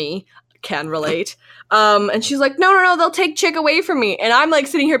police. Me. Can relate. And she's like, no, they'll take Chick away from me. And I'm like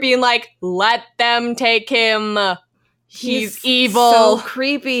sitting here being like, let them take him. He's evil. So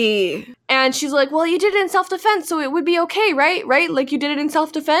creepy. And she's like, well, you did it in self-defense, so it would be okay, right? Right? Like, you did it in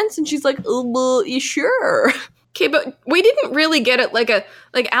self-defense? And she's like, well, you sure? Okay, but we didn't really get it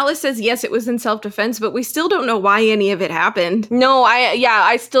like Alice says, yes, it was in self-defense, but we still don't know why any of it happened. No,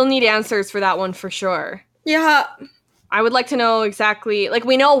 I still need answers for that one for sure. Yeah. I would like to know exactly, like,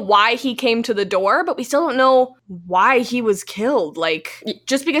 we know why he came to the door, but we still don't know why he was killed. Like,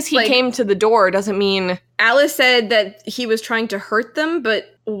 just because he came to the door doesn't mean... Alice said that he was trying to hurt them,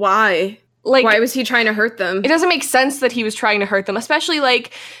 but why? Like, why was he trying to hurt them? It doesn't make sense that he was trying to hurt them, especially,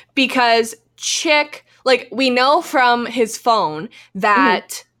 like, because Chick... Like, we know from his phone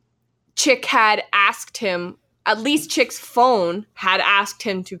that Chick had asked him... At least Chick's phone had asked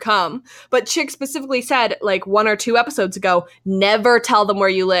him to come. But Chick specifically said, like, 1 or 2 episodes ago, never tell them where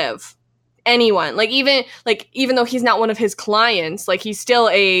you live. Anyone. Like, even though he's not one of his clients, like, he's still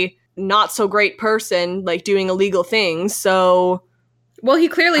a not-so-great person, like, doing illegal things, so... Well, he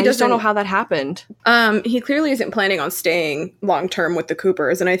clearly I just don't know how that happened. He clearly isn't planning on staying long-term with the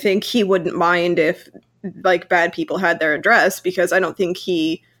Coopers, and I think he wouldn't mind if, like, bad people had their address, because I don't think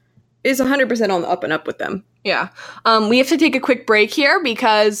he is 100% on the up and up with them. Yeah. We have to take a quick break here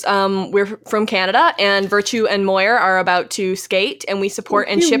because we're from Canada and Virtue and Moyer are about to skate and we support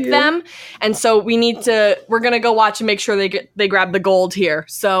and ship them. And so we're going to go watch and make sure they grab the gold here.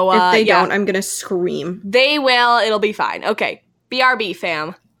 So if they don't, I'm going to scream. They will. It'll be fine. Okay. BRB,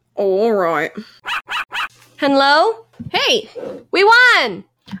 fam. All right. Hello? Hey. We won.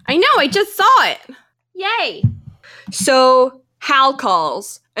 I know. I just saw it. Yay. So Hal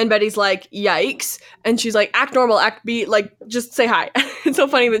calls. And Betty's like, yikes. And she's like, act normal, be like, just say hi. It's so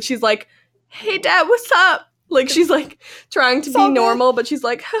funny that she's like, hey, Dad, what's up? Like, she's like trying to be normal, but she's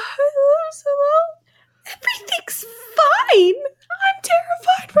like, hello? Everything's fine. I'm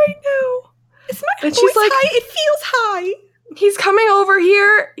terrified right now. Is my voice high? It feels high. He's coming over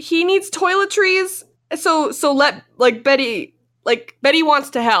here. He needs toiletries. So let, like, Betty wants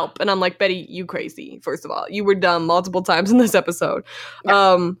to help. And I'm like, Betty, you crazy, first of all. You were dumb multiple times in this episode.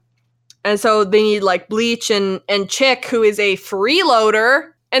 Yeah. And so they need, like, bleach and Chick, who is a freeloader,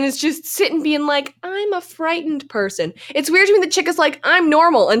 and is just sitting being like, I'm a frightened person. It's weird to me that Chick is like, I'm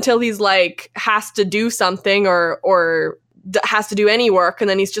normal, until he's, like, has to do something or has to do any work. And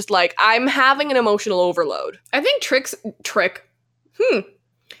then he's just like, I'm having an emotional overload. I think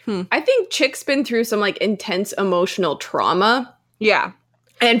I think Chick's been through some, like, intense emotional trauma. Yeah.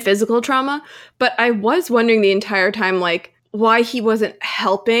 And physical trauma. But I was wondering the entire time, like, why he wasn't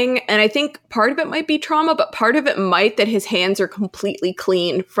helping. And I think part of it might be trauma, but part of it might that his hands are completely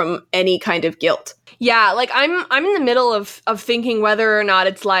clean from any kind of guilt. Yeah, like, I'm in the middle of thinking whether or not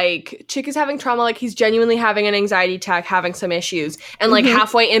it's, like, Chick is having trauma, like, he's genuinely having an anxiety attack, having some issues. And, like,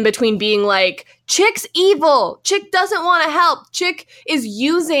 halfway in between being like, Chick's evil! Chick doesn't want to help! Chick is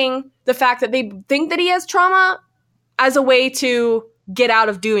using the fact that they think that he has trauma as a way to get out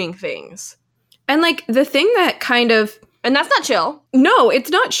of doing things. And, like, the thing that kind of... And that's not chill. No,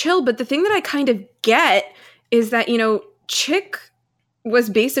 it's not chill, but the thing that I kind of get is that, you know, Chick was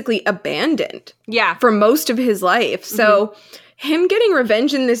basically abandoned. Yeah. For most of his life. So him getting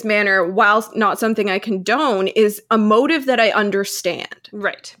revenge in this manner, while not something I condone, is a motive that I understand.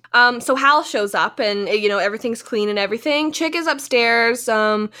 Right. So Hal shows up and, everything's clean and everything. Chick is upstairs.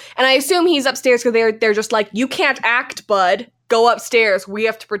 And I assume he's upstairs because they're just like, you can't act, bud. Go upstairs. We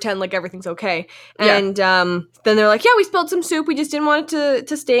have to pretend like everything's okay. And then they're like, yeah, we spilled some soup. We just didn't want it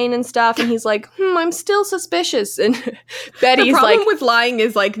to stain and stuff. And he's like, I'm still suspicious. And Betty's the like... problem with lying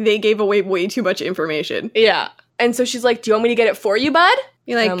is, like, they gave away way too much information. Yeah. And so she's like, do you want me to get it for you, bud?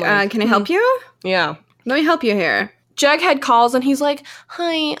 You're like, can I help you? Yeah. Let me help you here. Jughead calls and he's like,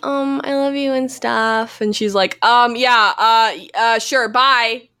 hi, I love you and stuff. And she's like, sure,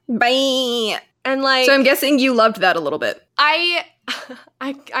 bye. Bye. And like... So I'm guessing you loved that a little bit. I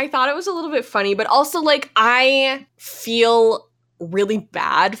thought it was a little bit funny, but also, like, I feel really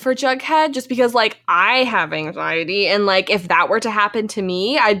bad for Jughead just because, like, I have anxiety, and, like, if that were to happen to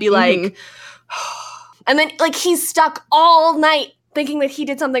me, I'd be like... And then, like, he's stuck all night thinking that he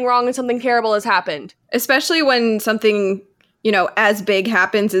did something wrong and something terrible has happened. Especially when something, as big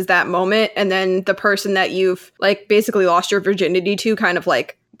happens as that moment, and then the person that you've, like, basically lost your virginity to kind of,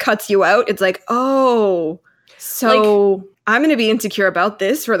 like, cuts you out. It's like, oh... So, like, I'm going to be insecure about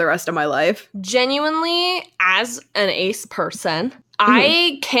this for the rest of my life. Genuinely, as an ace person,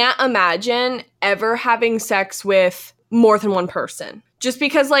 I can't imagine ever having sex with more than one person. Just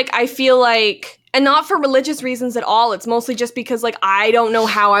because, like, I feel like, and not for religious reasons at all, it's mostly just because, like, I don't know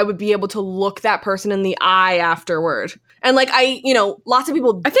how I would be able to look that person in the eye afterward. And, like, lots of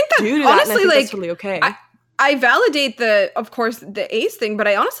people I think that, do honestly, that, and I think like, that's really okay. I validate the ace thing, but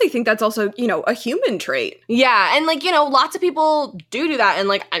I honestly think that's also, a human trait. Yeah, and, like, lots of people do that, and,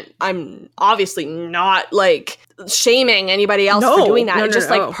 like, I'm obviously not, like, shaming anybody else for doing that. It's just,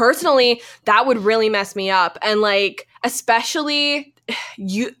 like, personally, that would really mess me up, and, like, especially,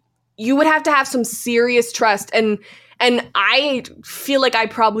 you would have to have some serious trust, and I feel like I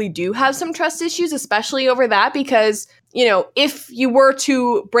probably do have some trust issues, especially over that, because, if you were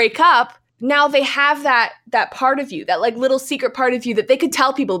to break up, now they have that part of you, that, like, little secret part of you that they could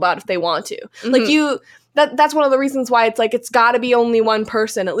tell people about if they want to. Like, that's one of the reasons why it's like, it's got to be only one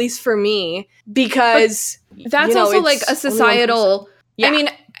person, at least for me, because that's also, like, a societal... I mean,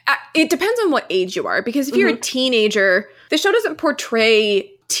 it depends on what age you are, because if you're a teenager, the show doesn't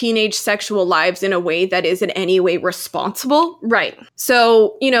portray teenage sexual lives in a way that is in any way responsible. Right.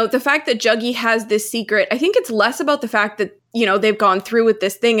 So, the fact that Juggy has this secret, I think it's less about the fact that, they've gone through with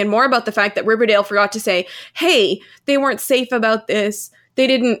this thing and more about the fact that Riverdale forgot to say, hey, they weren't safe about this. They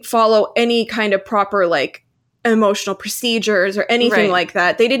didn't follow any kind of proper, like, emotional procedures or anything like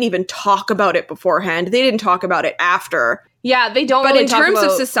that. They didn't even talk about it beforehand. They didn't talk about it after. Yeah, they don't But really in terms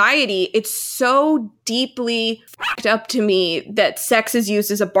of society, it's so deeply fucked up to me that sex is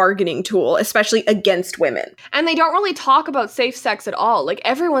used as a bargaining tool, especially against women. And they don't really talk about safe sex at all. Like,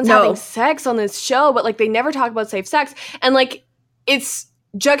 everyone's having sex on this show, but, like, they never talk about safe sex. And, like,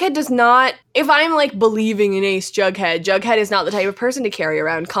 Jughead does not, if I'm, like, believing in Ace Jughead is not the type of person to carry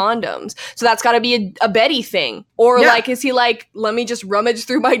around condoms. So that's got to be a Betty thing. Or, like, is he like, let me just rummage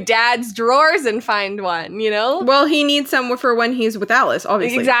through my dad's drawers and find one, Well, he needs some for when he's with Alice,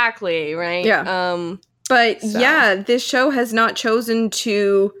 obviously. Exactly, right? Yeah. This show has not chosen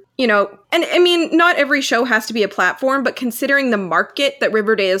to, and I mean, not every show has to be a platform, but considering the market that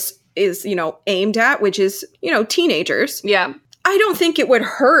Riverdale is aimed at, which is, teenagers. Yeah. I don't think it would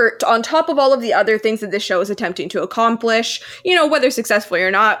hurt, on top of all of the other things that this show is attempting to accomplish, whether successfully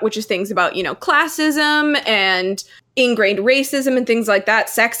or not, which is things about, classism and ingrained racism and things like that,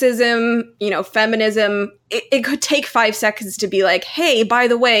 sexism, feminism. It could take 5 seconds to be like, hey, by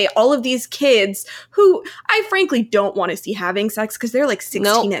the way, all of these kids who I frankly don't want to see having sex because they're like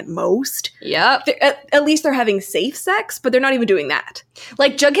 16 at most. Yep. At least they're having safe sex, but they're not even doing that.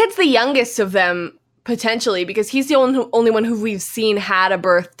 Like, Jughead's the youngest of them. Potentially, because he's the only one who we've seen had a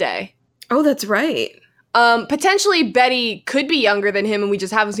birthday. Oh, that's right. Potentially Betty could be younger than him and we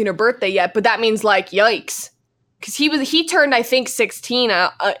just haven't seen her birthday yet, but that means, like, yikes. Because he turned, I think, 16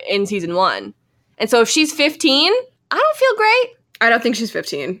 in season 1. And so if she's 15, I don't feel great. I don't think she's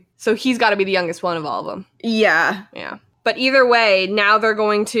 15. So he's got to be the youngest one of all of them. Yeah. Yeah. But either way, now they're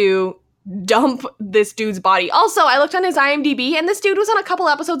going to dump this dude's body. Also, I looked on his IMDb, and this dude was on a couple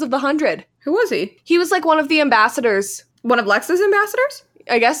episodes of The 100. Who was he? He was, like, one of the ambassadors. One of Lex's ambassadors?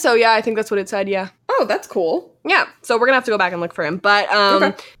 I guess so, yeah. I think that's what it said, yeah. Oh, that's cool. Yeah, so we're gonna have to go back and look for him. But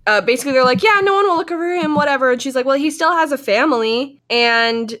basically they're like, yeah, no one will look for him, whatever. And she's like, well, he still has a family.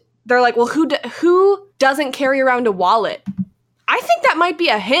 And they're like, well, who doesn't carry around a wallet? I think that might be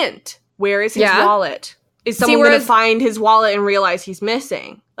a hint. Where is his wallet? Is someone going to find his wallet and realize he's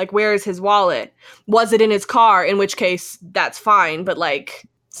missing? Like, where is his wallet? Was it in his car? In which case, that's fine. But, like,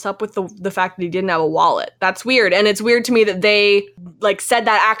 what's up with the fact that he didn't have a wallet? That's weird. And it's weird to me that they, like, said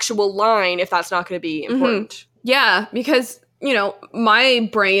that actual line if that's not going to be important. Mm-hmm. Yeah, because, you know, my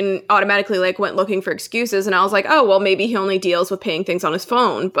brain automatically, like, went looking for excuses. And I was like, oh, well, maybe he only deals with paying things on his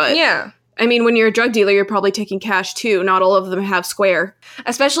phone. But yeah. I mean, when you're a drug dealer, you're probably taking cash, too. Not all of them have Square.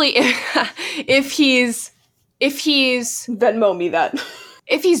 Especially if he's... Venmo me that.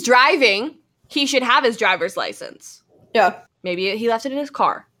 If he's driving, he should have his driver's license. Yeah. Maybe he left it in his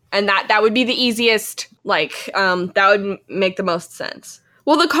car. And that would be the easiest, like, that would make the most sense.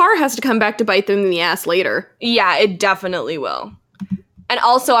 Well, the car has to come back to bite them in the ass later. Yeah, it definitely will. And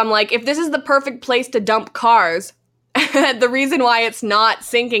also, I'm like, if this is the perfect place to dump cars, the reason why it's not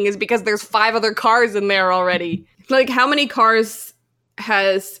sinking is because there's 5 other cars in there already. Like, how many cars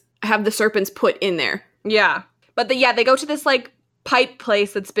have the serpents put in there? Yeah. But they go to this, like, pipe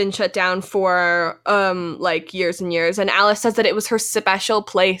place that's been shut down for, like, years and years. And Alice says that it was her special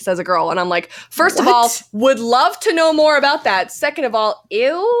place as a girl. And I'm like, first of all, would love to know more about that. Second of all,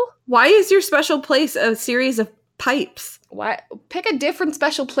 ew. Why is your special place a series of pipes? Why? Pick a different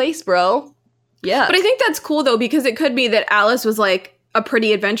special place, bro. Yeah. But I think that's cool, though, because it could be that Alice was, like, a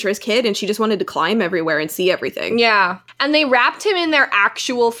pretty adventurous kid and she just wanted to climb everywhere and see everything. Yeah. And they wrapped him in their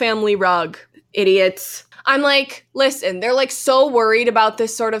actual family rug. Idiots. I'm like, listen, they're, like, so worried about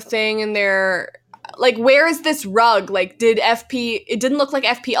this sort of thing, and they're, like, where is this rug? Like, it didn't look like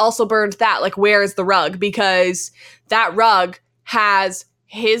FP also burned that. Like, where is the rug? Because that rug has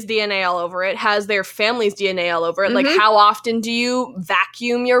his DNA all over it, has their family's DNA all over it. Mm-hmm. Like, how often do you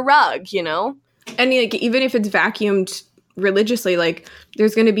vacuum your rug, you know? And, like, even if it's vacuumed religiously, like,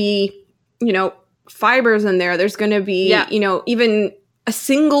 there's going to be, you know, fibers in there. There's going to be, you know, even a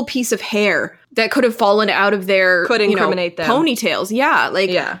single piece of hair that could have fallen out of their, could incriminate them. Ponytails. Yeah. Like,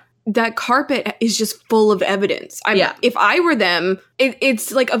 that carpet is just full of evidence. If I were them,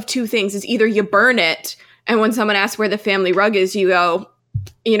 it's like of 2 things. It's either you burn it, and when someone asks where the family rug is, you go,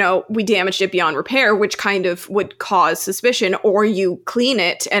 you know, we damaged it beyond repair, which kind of would cause suspicion, or you clean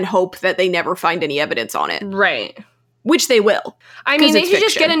it and hope that they never find any evidence on it. Right. Which they will. I mean, they should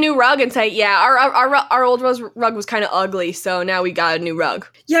just get a new rug and say, yeah, our old rug was kind of ugly, so now we got a new rug.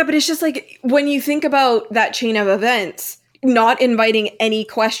 Yeah, but it's just like, when you think about that chain of events, not inviting any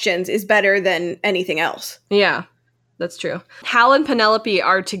questions is better than anything else. Yeah, that's true. Hal and Penelope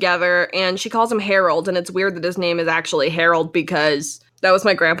are together, and she calls him Harold, and it's weird that his name is actually Harold because that was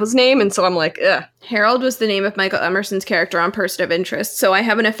my grandpa's name, and so I'm like, ugh. Harold was the name of Michael Emerson's character on Person of Interest, so I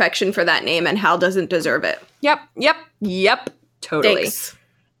have an affection for that name, and Hal doesn't deserve it. Yep, totally. Thanks.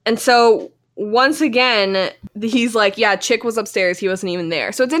 And so, once again, he's like, yeah, Chick was upstairs, he wasn't even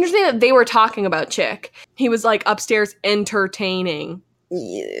there. So it's interesting that they were talking about Chick. He was, like, upstairs entertaining.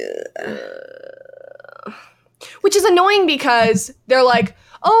 Yeah. Which is annoying because they're like,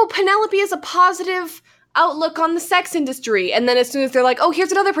 oh, Penelope is a positive outlook on the sex industry. And then as soon as they're like, oh,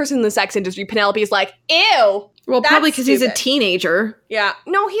 here's another person in the sex industry, Penelope's like, ew. Well, probably because he's a teenager. Yeah.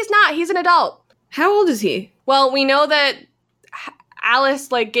 No, he's not. He's an adult. How old is he? Well, we know that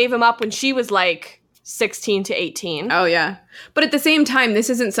Alice, like, gave him up when she was, like, 16 to 18. Oh, yeah. But at the same time, this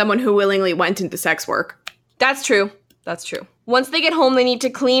isn't someone who willingly went into sex work. That's true. That's true. Once they get home, they need to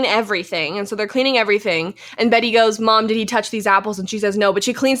clean everything. And so they're cleaning everything. And Betty goes, Mom, did he touch these apples? And she says no. But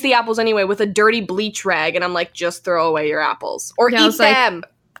she cleans the apples anyway with a dirty bleach rag. And I'm like, just throw away your apples. Or eat them.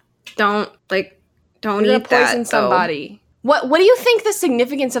 Don't eat that. Poison somebody. What do you think the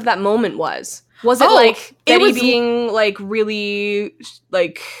significance of that moment was? Was it, like, Betty being, like, really,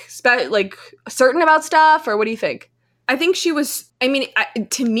 like, certain about stuff? Or what do you think? I think she was, I mean,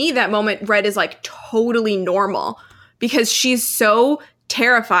 to me, that moment read as, like, totally normal. Because she's so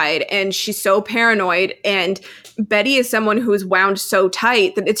terrified and she's so paranoid. And Betty is someone who is wound so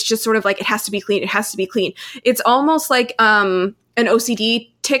tight that it's just sort of like, it has to be clean. It has to be clean. It's almost like an OCD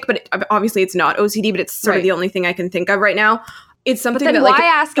tick, but obviously it's not OCD, but it's sort of the only thing I can think of right now. It's something that, like,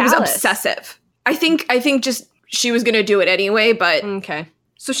 it was obsessive. I think just she was going to do it anyway, but... Okay.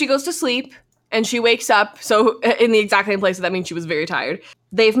 So she goes to sleep and she wakes up. So in the exact same place, so that means she was very tired.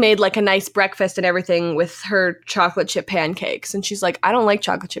 They've made, like, a nice breakfast and everything with her chocolate chip pancakes. And she's like, I don't like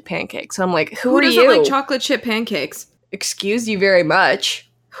chocolate chip pancakes. And I'm like, who are you? Who doesn't like chocolate chip pancakes? Excuse you very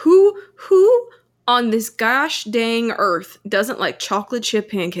much. Who on this gosh dang earth doesn't like chocolate chip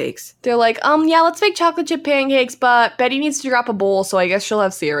pancakes? They're like, yeah, let's make chocolate chip pancakes, but Betty needs to drop a bowl, so I guess she'll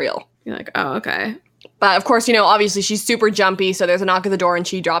have cereal. You're like, oh, okay. But, of course, you know, obviously she's super jumpy, so there's a knock at the door and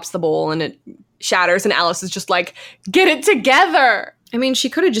she drops the bowl and it shatters and Alice is just like, get it together! I mean, she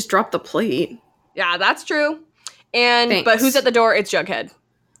could have just dropped the plate. Yeah, that's true. And Thanks. but who's at the door? It's Jughead.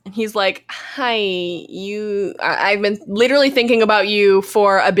 And he's like, hi, I've been literally thinking about you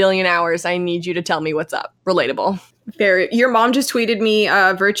for a billion hours. I need you to tell me what's up. Relatable. Your mom just tweeted me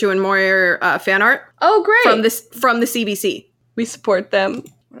Virtue and Moyer fan art. Oh, great. From the CBC. We support them.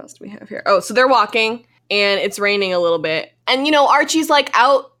 What else do we have here? Oh, so they're walking, and it's raining a little bit. And, Archie's, like,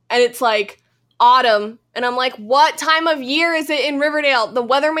 out, and it's, like, autumn. And I'm like, what time of year is it in Riverdale? The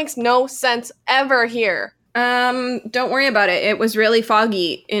weather makes no sense ever here. Don't worry about it. It was really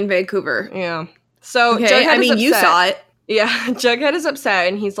foggy in Vancouver. Yeah. So, okay, Jughead is upset. You saw it. Yeah, Jughead is upset,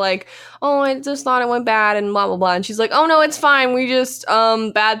 and he's like, oh, I just thought it went bad, and blah, blah, blah. And she's like, oh, no, it's fine. We just,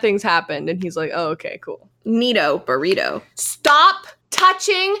 bad things happened. And he's like, oh, okay, cool. Neato burrito. Stop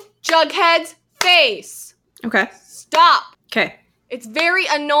touching Jughead's face. Okay. Stop. Okay. It's very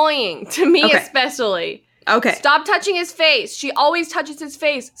annoying to me, especially. Okay. Stop touching his face. She always touches his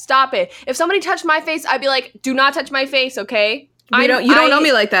face. Stop it. If somebody touched my face, I'd be like, do not touch my face, okay? You don't know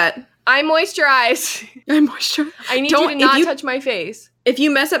me like that. I moisturize. I need you to not touch my face. If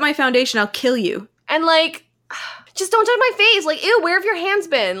you mess up my foundation, I'll kill you. And, like, just don't touch my face. Like, ew, where have your hands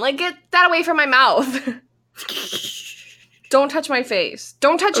been? Like, get that away from my mouth. Don't touch my face.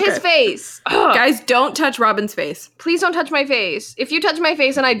 Don't touch his face. Ugh. Guys, don't touch Robin's face. Please don't touch my face. If you touch my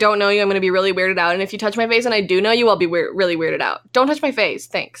face and I don't know you, I'm going to be really weirded out. And if you touch my face and I do know you, I'll be really weirded out. Don't touch my face.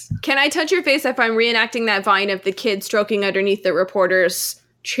 Thanks. Can I touch your face if I'm reenacting that vine of the kid stroking underneath the reporter's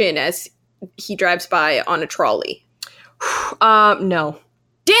chin as he drives by on a trolley? No.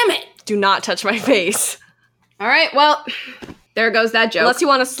 Damn it! Do not touch my face. All right, well, there goes that joke. Unless you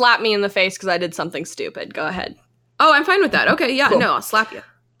want to slap me in the face because I did something stupid. Go ahead. Oh, I'm fine with that. Okay, yeah, cool. No, I'll slap you.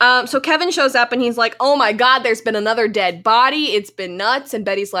 So Kevin shows up and he's like, oh my god, there's been another dead body. It's been nuts. And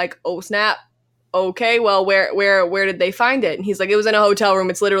Betty's like, oh snap. Okay, well, where did they find it? And he's like, it was in a hotel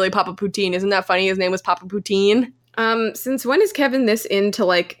room. It's literally Papa Poutine. Isn't that funny? His name was Papa Poutine. Since when is Kevin this into,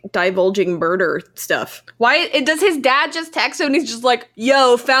 like, divulging murder stuff? Why? Does his dad just text him and he's just like,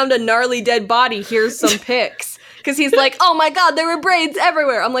 yo, found a gnarly dead body. Here's some pics. Because he's like, oh my god, there were braids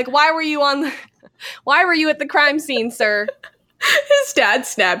everywhere. I'm like, why were you at the crime scene, sir? His dad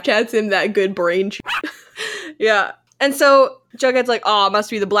Snapchats him that good brain. Yeah. And so Jughead's like, oh, it must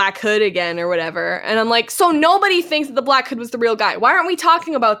be the Black Hood again or whatever. And I'm like, so nobody thinks that the Black Hood was the real guy. Why aren't we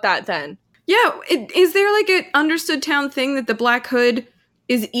talking about that then? Yeah, is there like an understood town thing that the Black Hood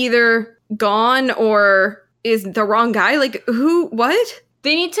is either gone or is the wrong guy? Like, what?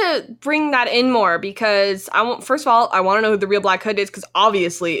 They need to bring that in more because first of all, I want to know who the real Black Hood is because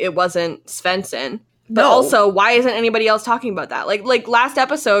obviously it wasn't Svensson. But also, why isn't anybody else talking about that? Like last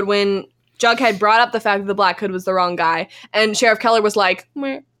episode when Jughead brought up the fact that the Black Hood was the wrong guy and Sheriff Keller was like,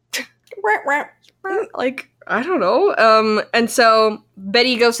 like, I don't know. And so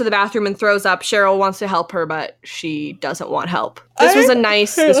Betty goes to the bathroom and throws up. Cheryl wants to help her, but she doesn't want help. This was a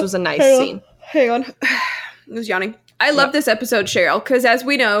nice scene. Hang on. I was yawning. I love this episode, Cheryl, because as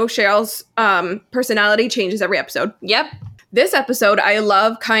we know, Cheryl's personality changes every episode. Yep. This episode, I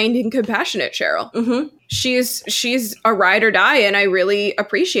love kind and compassionate Cheryl. Mm-hmm. She's a ride or die, and I really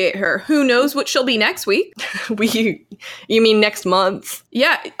appreciate her. Who knows what she'll be next week? You mean next month?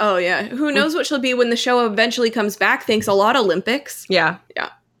 Yeah. Oh, yeah. Who knows what she'll be when the show eventually comes back? Thanks a lot, Olympics. Yeah. Yeah.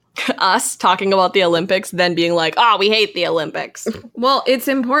 Us talking about the Olympics, then being like, we hate the Olympics. Well, it's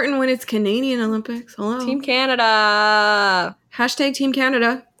important when it's Canadian Olympics. Hello. Team Canada. Hashtag Team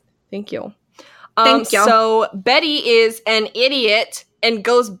Canada. Thank you. Thank you. So Betty is an idiot and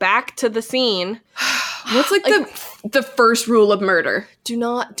goes back to the scene. What's like the first rule of murder? Do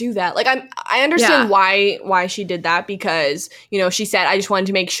not do that. Like I understand why she did that because, she said, I just wanted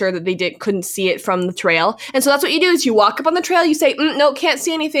to make sure that they couldn't see it from the trail. And so that's what you do is you walk up on the trail, you say, no, can't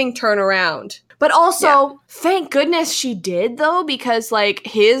see anything, turn around. But also, thank goodness she did, though, because, like,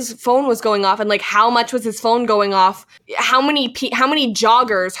 his phone was going off, and, like, how much was his phone going off? How many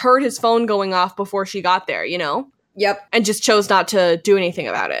joggers heard his phone going off before she got there, Yep. And just chose not to do anything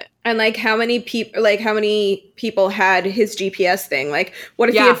about it. And, like, how many people had his GPS thing? Like, what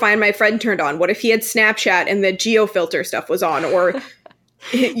if he had Find My Friend turned on? What if he had Snapchat and the geofilter stuff was on? Or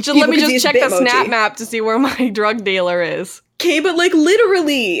let me just check the Snap map to see where my drug dealer is. Okay, but, like,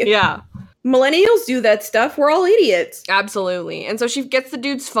 literally. Yeah. Millennials do that stuff. We're all idiots. Absolutely. And so she gets the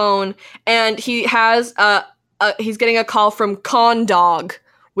dude's phone, and he has he's getting a call from Con Dog,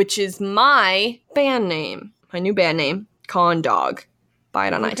 which is my band name. My new band name, Con Dog. Buy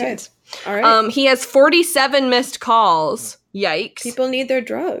it on iTunes. All right. He has 47 missed calls. Yikes. People need their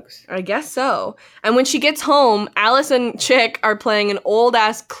drugs. I guess so. And when she gets home, Alice and Chick are playing an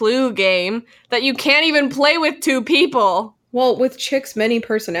old-ass Clue game that you can't even play with two people. Well, with Chick's many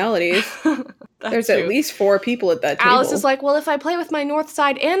personalities, there's true. at least 4 people at that table. Alice is like, well, if I play with my north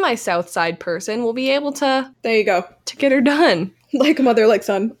side and my south side person, we'll be able to... There you go. To get her done. Like a mother, like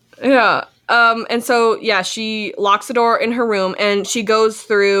son. Yeah. And so, yeah, she locks the door in her room and she goes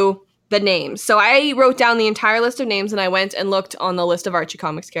through the names. So I wrote down the entire list of names and I went and looked on the list of Archie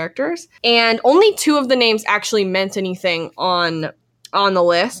Comics characters. And only 2 of the names actually meant anything on the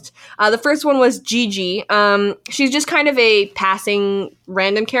list. The first one was Gigi. She's just kind of a passing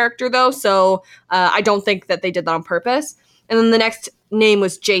random character, though, so I don't think that they did that on purpose. And then the next name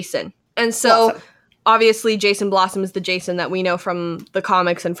was Jason. And so, obviously, Jason Blossom is the Jason that we know from the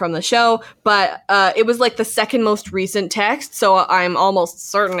comics and from the show, but it was like the second most recent text, so I'm almost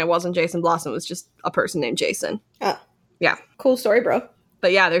certain it wasn't Jason Blossom. It was just a person named Jason. Ah. Yeah. Cool story, bro.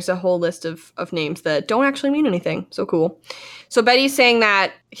 But yeah, there's a whole list of names that don't actually mean anything. So cool. So Betty's saying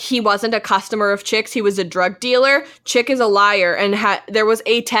that he wasn't a customer of Chick's. He was a drug dealer. Chick is a liar. And there was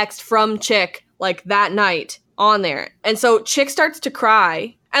a text from Chick, like, that night on there. And so Chick starts to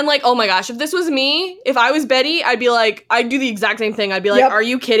cry. And, like, oh my gosh, if this was me, if I was Betty, I'd be like, I'd do the exact same thing. I'd be like, Are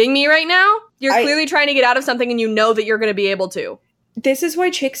you kidding me right now? You're clearly trying to get out of something and you know that you're going to be able to. This is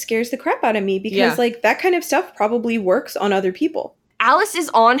why Chick scares the crap out of me. Because, like, that kind of stuff probably works on other people. Alice is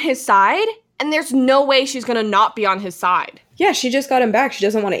on his side, and there's no way she's gonna not be on his side. Yeah, she just got him back. She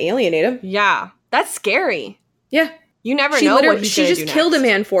doesn't want to alienate him. Yeah, that's scary. Yeah. You never know what he's gonna do She just killed a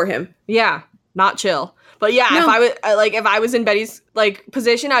man for him. Yeah, not chill. But yeah, no. if I was in Betty's, like,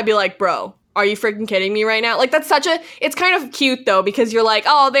 position, I'd be like, bro, are you freaking kidding me right now? Like, that's it's kind of cute, though, because you're like,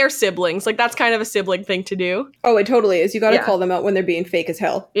 oh, they're siblings. Like, that's kind of a sibling thing to do. Oh, it totally is. You gotta call them out when they're being fake as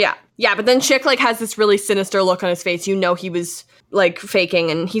hell. Yeah. Yeah, but then Chick, like, has this really sinister look on his face. You know he was, like,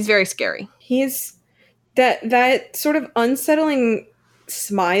 faking, and he's very scary. He's that sort of unsettling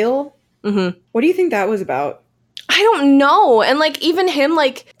smile. Mm-hmm. What do you think that was about? I don't know. And, like, even him,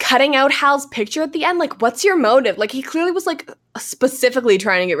 like, cutting out Hal's picture at the end, like, what's your motive? Like, he clearly was, like, specifically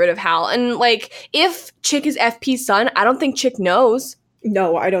trying to get rid of Hal. And, like, if Chick is FP's son, I don't think Chick knows.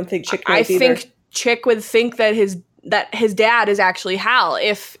 No, I don't think Chick knows either. I think Chick would think that his dad is actually Hal,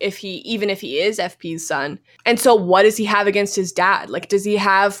 if he is FP's son. And so what does he have against his dad? Like, does he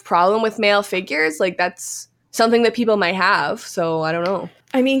have problem with male figures? Like, that's something that people might have. So I don't know.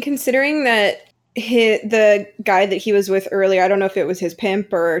 I mean, considering that the guy that he was with earlier, I don't know if it was his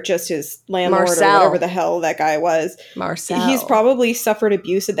pimp or just his landlord or whatever the hell that guy was. Marcel. He's probably suffered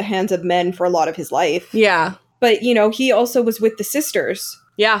abuse at the hands of men for a lot of his life. Yeah. But, you know, he also was with the sisters.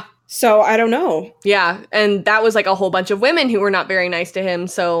 Yeah. So I don't know. Yeah. And that was like a whole bunch of women who were not very nice to him.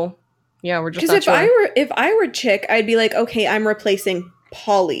 So yeah, we're just not sure. Because if I were Chick, I'd be like, okay, I'm replacing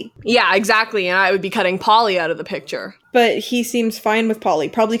Polly. Yeah, exactly. And I would be cutting Polly out of the picture. But he seems fine with Polly,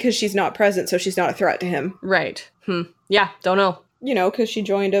 probably because she's not present, so she's not a threat to him. Right. Yeah, don't know. You know, because she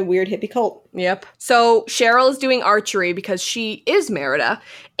joined a weird hippie cult. Yep. So Cheryl is doing archery because she is Merida,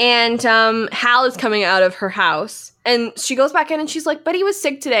 and Hal is coming out of her house, and she goes back in and she's like, but he was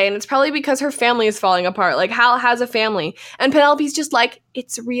sick today, and it's probably because her family is falling apart. Like, Hal has a family. And Penelope's just like,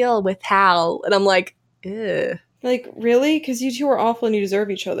 it's real with Hal. And I'm like, ugh. Like, really? Because you two are awful and you deserve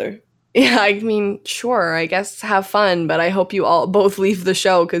each other. Yeah, I mean, sure, I guess have fun, but I hope you all both leave the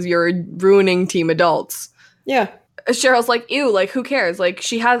show because you're ruining Team Adults. Yeah. Cheryl's like, ew, like, who cares? Like,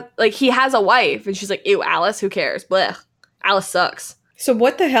 he has a wife, and she's like, ew, Alice, who cares? Blech. Alice sucks. So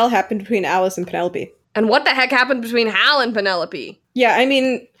what the hell happened between Alice and Penelope? And what the heck happened between Hal and Penelope? Yeah, I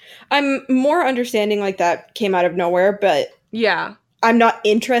mean, I'm more understanding like that came out of nowhere, but... Yeah. I'm not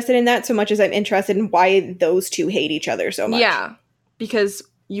interested in that so much as I'm interested in why those two hate each other so much. Yeah, because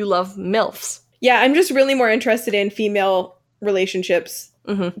you love MILFs. Yeah, I'm just really more interested in female relationships.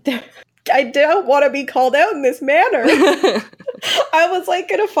 Mm-hmm. I don't want to be called out in this manner. I was like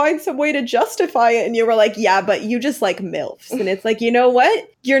going to find some way to justify it, and you were like, yeah, but you just like MILFs. And it's like, you know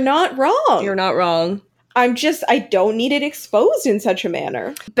what? You're not wrong. You're not wrong. I don't need it exposed in such a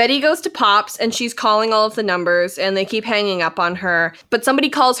manner. Betty goes to Pop's and she's calling all of the numbers and they keep hanging up on her. But somebody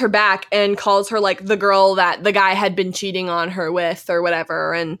calls her back and calls her like the girl that the guy had been cheating on her with or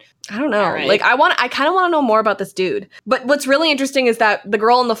whatever. And I don't know. Right. Like, I kind of want to know more about this dude. But what's really interesting is that the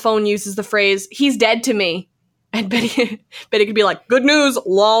girl on the phone uses the phrase, he's dead to me. And Betty could be like, good news,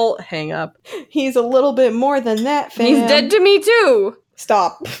 lol, hang up. He's a little bit more than that, fam. He's dead to me too.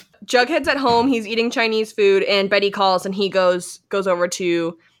 Stop. Jughead's at home, he's eating Chinese food, and Betty calls and he goes over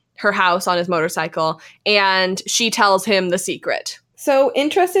to her house on his motorcycle, and she tells him the secret. So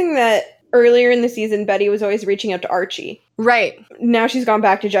interesting that earlier in the season, Betty was always reaching out to Archie. Right. Now she's gone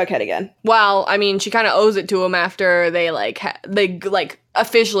back to Jughead again. Well, I mean, she kind of owes it to him after they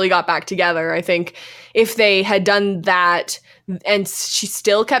officially got back together. I think if they had done that and she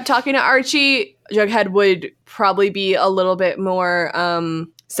still kept talking to Archie, Jughead would probably be a little bit more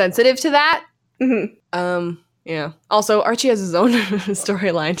sensitive to that. Mm-hmm. Yeah. Also, Archie has his own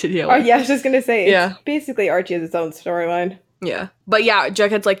storyline to deal with. Oh, yeah, I was just going to say, Yeah. basically Archie has his own storyline. Yeah. But yeah,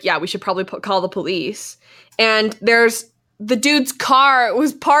 Jughead's like, yeah, we should probably call the police. And the dude's car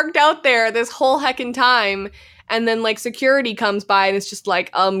was parked out there this whole heckin' time. And then, like, security comes by and it's just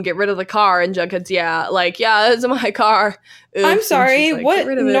like, get rid of the car. And Jughead's, yeah, this is my car. Oops. I'm sorry, Like, what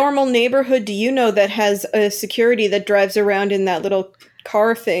normal neighborhood do you know that has a security that drives around in that little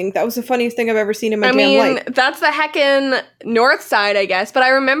car thing? That was the funniest thing I've ever seen in my damn life. That's the heckin' north side, I guess. But I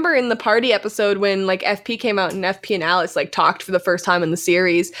remember in the party episode when, like, FP came out and FP and Alice, like, talked for the first time in the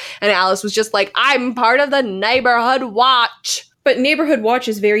series. And Alice was just like, I'm part of the neighborhood watch. But neighborhood watch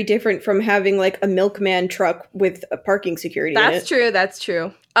is very different from having, like, a milkman truck with a parking security in it. That's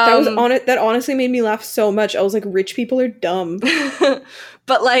true. That honestly made me laugh so much. I was like, rich people are dumb.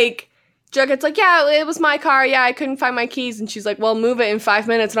 But, like, Jughead's like, yeah, it was my car. Yeah, I couldn't find my keys. And she's like, well, move it in 5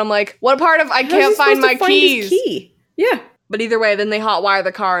 minutes. And I'm like, what part of I can't find my keys? Key? Yeah. But either way, then they hotwire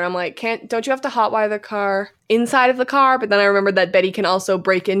the car. And I'm like, don't you have to hotwire the car inside of the car? But then I remembered that Betty can also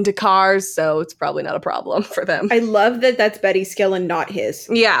break into cars. So it's probably not a problem for them. I love that that's Betty's skill and not his.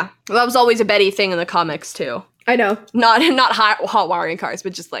 Yeah. Well, that was always a Betty thing in the comics, too. I know. Not hot wiring cars,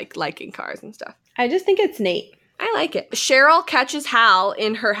 but just, like, liking cars and stuff. I just think it's neat. I like it. Cheryl catches Hal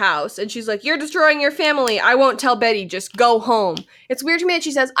in her house, and she's like, you're destroying your family. I won't tell Betty. Just go home. It's weird to me that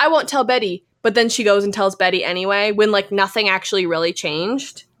she says, I won't tell Betty. But then she goes and tells Betty anyway, when, like, nothing actually really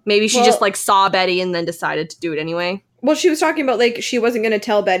changed. Maybe she just, like, saw Betty and then decided to do it anyway. Well, she was talking about, like, she wasn't going to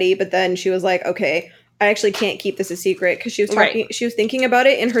tell Betty, but then she was like, okay, I actually can't keep this a secret, because she was thinking about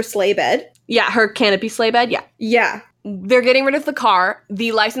it in her sleigh bed. Yeah, her canopy sleigh bed, yeah. Yeah. They're getting rid of the car.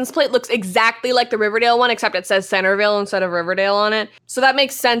 The license plate looks exactly like the Riverdale one, except it says Centerville instead of Riverdale on it. So that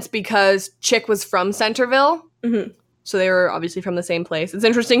makes sense because Chick was from Centerville. Mm-hmm. So they were obviously from the same place. It's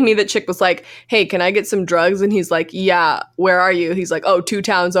interesting to me that Chick was like, hey, can I get some drugs? And he's like, yeah, where are you? He's like, 2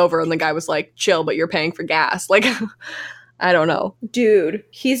 towns over. And the guy was like, chill, but you're paying for gas. Like, I don't know. Dude,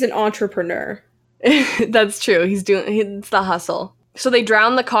 he's an entrepreneur. That's true. It's the hustle. So they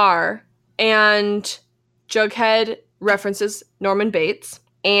drown the car and Jughead references Norman Bates.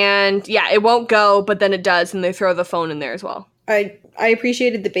 And yeah, it won't go, but then it does. And they throw the phone in there as well. I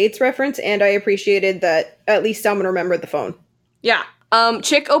appreciated the Bates reference, and I appreciated that at least someone remembered the phone. Yeah.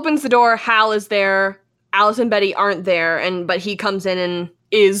 Chick opens the door. Hal is there. Alice and Betty aren't there, but he comes in and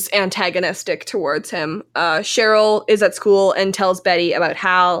is antagonistic towards him. Cheryl is at school and tells Betty about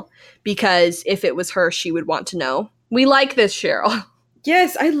Hal because if it was her, she would want to know. We like this Cheryl.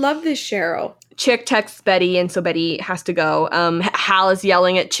 Yes, I love this Cheryl. Chick texts Betty, and so Betty has to go. Hal is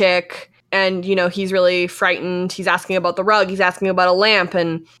yelling at Chick. And, he's really frightened. He's asking about the rug. He's asking about a lamp.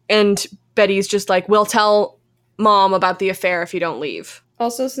 And Betty's just like, we'll tell Mom about the affair if you don't leave.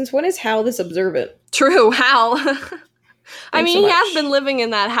 Also, since when is Hal this observant? True, Hal. I mean, he has been living in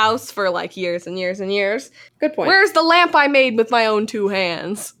that house for, like, years and years and years. Good point. Where's the lamp I made with my own 2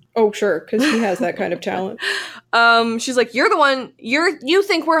 hands? Oh, sure, because he has that kind of talent. She's like, you're the one, you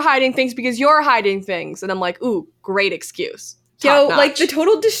think we're hiding things because you're hiding things. And I'm like, ooh, great excuse. Like, the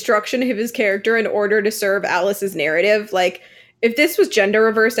total destruction of his character in order to serve Alice's narrative. Like, if this was gender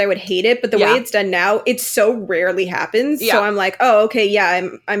reversed, I would hate it. But the way it's done now, it so rarely happens. Yeah. So I'm like, oh, okay, yeah,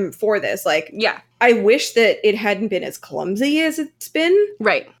 I'm for this. Like, yeah. I wish that it hadn't been as clumsy as it's been.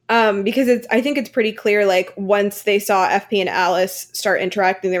 Right. Because I think it's pretty clear, like, once they saw FP and Alice start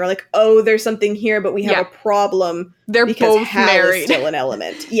interacting, they were like, oh, there's something here, but we have a problem. They're both Hal married. Is still an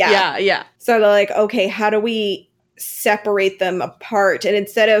element. Yeah. Yeah. So they're like, okay, how do we separate them apart? And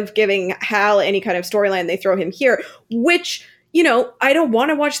instead of giving Hal any kind of storyline, they throw him here, which, I don't want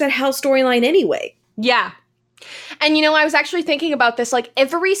to watch that Hal storyline anyway. Yeah. And I was actually thinking about this, like,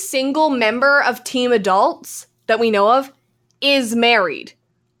 every single member of Team Adults that we know of is married.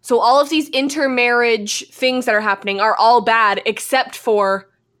 So all of these intermarriage things that are happening are all bad except for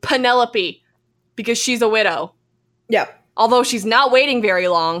Penelope, because she's a widow. Yeah. Although she's not waiting very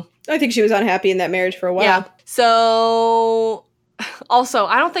long. I think she was unhappy in that marriage for a while. Yeah. So, also,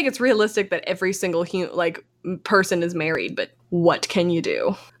 I don't think it's realistic that every single person is married, but what can you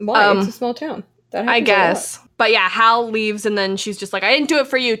do? Why? It's a small town. That I guess. But yeah, Hal leaves, and then she's just like, I didn't do it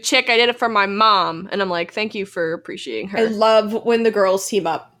for you, Chick. I did it for my mom. And I'm like, thank you for appreciating her. I love when the girls team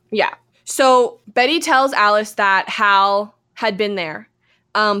up. Yeah. So Betty tells Alice that Hal had been there.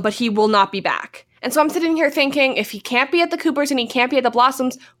 but he will not be back. And so I'm sitting here thinking, if he can't be at the Coopers and he can't be at the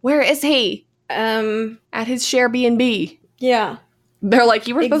Blossoms, where is he? At his share B&B. Yeah. They're like,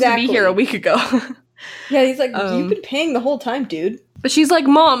 you were supposed to be here a week ago. Yeah, he's like, you've been paying the whole time, dude. But she's like,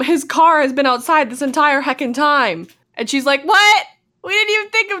 Mom, his car has been outside this entire heckin' time. And she's like, what? We didn't even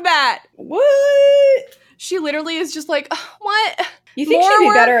think of that. What? She literally is just like, what? You think she'd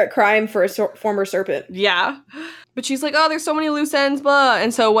be better at crime for a former serpent? Yeah. But she's like, oh, there's so many loose ends, blah.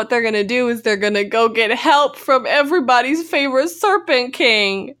 And so what they're going to do is they're going to go get help from everybody's favorite Serpent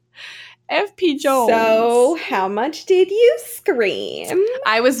King, F.P. Jones. So how much did you scream?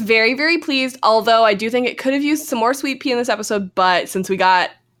 I was very, very pleased, although I do think it could have used some more Sweet Pea in this episode, but since we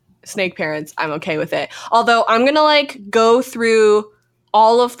got snake parents, I'm okay with it. Although I'm going to, like, go through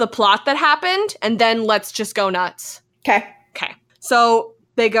all of the plot that happened, and then let's just go nuts. Okay. So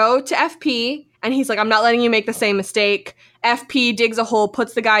they go to FP, and he's like, I'm not letting you make the same mistake. FP digs a hole,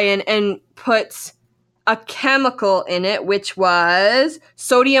 puts the guy in, and puts a chemical in it, which was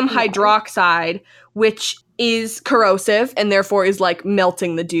sodium hydroxide, which is corrosive, and therefore is, like,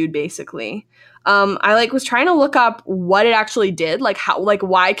 melting the dude, basically. I, like, was trying to look up what it actually did. Like, how, like,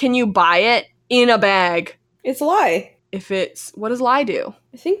 why can you buy it in a bag? It's lye. What does lye do?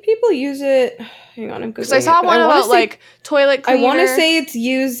 I think people use it. Hang on, I'm Googling. Because I saw one about like toilet cleaner. I want to say it's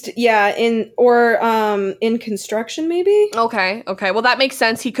used, in construction, maybe. Okay. Well, that makes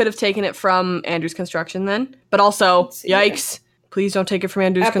sense. He could have taken it from Andrew's Construction then. But also, yikes! Please don't take it from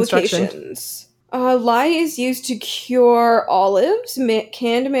Andrew's Construction. Lye is used to cure olives,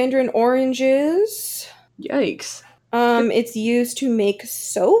 canned mandarin oranges. Yikes! It's used to make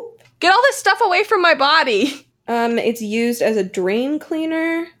soap. Get all this stuff away from my body. It's used as a drain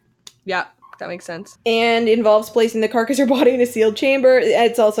cleaner. Yeah, that makes sense. And involves placing the carcass or body in a sealed chamber.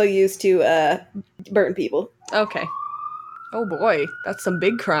 It's also used to burn people. Okay. Oh boy, that's some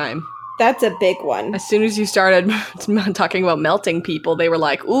big crime. That's a big one. As soon as you started talking about melting people, they were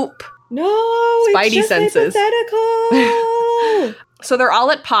like, oop. No, Spidey it's just senses. Hypothetical. So they're all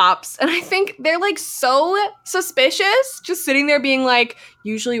at Pops, and I think they're, like, so suspicious, just sitting there being like,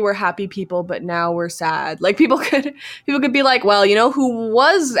 usually we're happy people, but now we're sad. Like, people could be like, well, you know who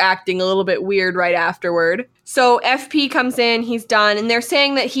was acting a little bit weird right afterward? So FP comes in, he's done, and they're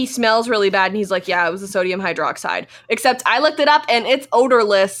saying that he smells really bad, and he's like, yeah, it was the sodium hydroxide. Except I looked it up, and it's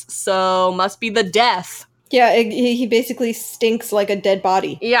odorless, so must be the death. Yeah, he basically stinks like a dead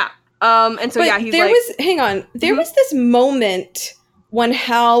body. Yeah. And so, but yeah, he's there like... There was this moment when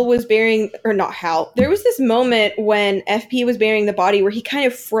Hal was burying, or not Hal, there was this moment when FP was burying the body where he kind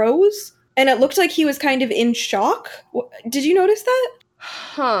of froze, and it looked like he was kind of in shock. Did you notice that?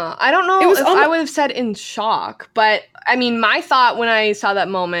 Huh. I don't know if I would have said in shock, but, I mean, my thought when I saw that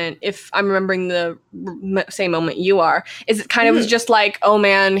moment, if I'm remembering the same moment you are, is it kind of was just like, oh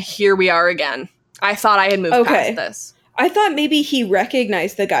man, here we are again. I thought I had moved past this. I thought maybe he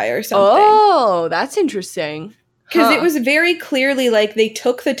recognized the guy or something. Oh, that's interesting. Because it was very clearly like they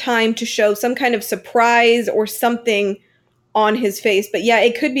took the time to show some kind of surprise or something on his face. But yeah,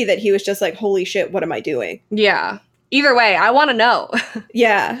 it could be that he was just like, holy shit, what am I doing? Yeah. Either way, I want to know.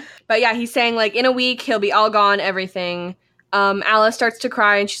 Yeah. But yeah, he's saying like in a week, he'll be all gone, everything. Alice starts to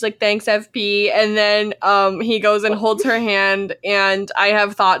cry and she's like, thanks, FP. And then he goes and holds her hand. And I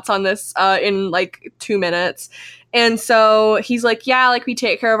have thoughts on this in like 2 minutes. And so he's like, yeah, like we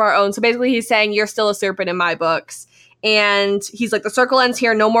take care of our own. So basically he's saying you're still a serpent in my books. And he's like, the circle ends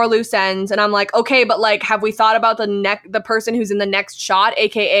here, no more loose ends. And I'm like, okay, but like, have we thought about the person who's in the next shot,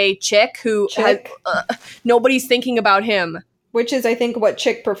 aka Chick, who nobody's thinking about him. Which is, I think, what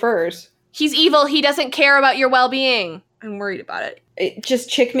Chick prefers. He's evil. He doesn't care about your well-being. I'm worried about it.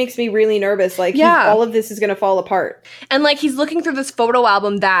 Chick makes me really nervous. Like, all of this is going to fall apart. And like, he's looking through this photo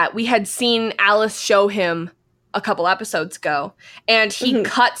album that we had seen Alice show him a couple episodes ago, and he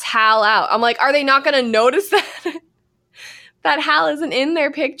cuts Hal out. I'm like, are they not going to notice that Hal isn't in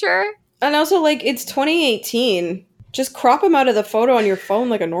their picture? And also, like, it's 2018. Just crop him out of the photo on your phone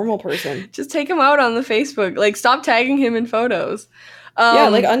like a normal person. Just take him out on the Facebook. Like, stop tagging him in photos. Yeah,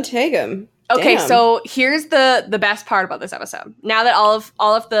 like, untag him. Okay, Damn. so here's the best part about this episode. Now that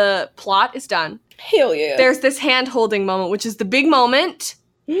all of the plot is done, hell yeah, there's this hand-holding moment, which is the big moment.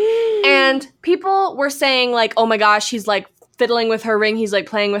 And people were saying, like, oh my gosh, he's, like, fiddling with her ring. He's, like,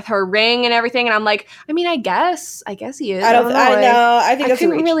 playing with her ring and everything. And I'm like, I mean, I guess he is. I don't know. I think that's a reach. I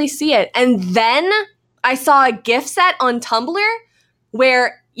couldn't really see it. And then I saw a GIF set on Tumblr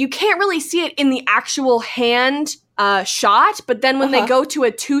where you can't really see it in the actual hand shot. But then when they go to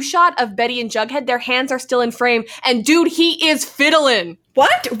a 2-shot of Betty and Jughead, their hands are still in frame. And dude, he is fiddling.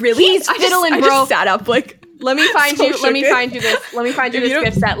 What? Really? He's fiddling, bro. I just sat up like... Let me find So you. Let me shook. find you this. Let me find you If this you don't-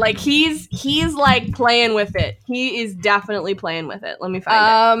 gift set. Like he's like playing with it. He is definitely playing with it. Let me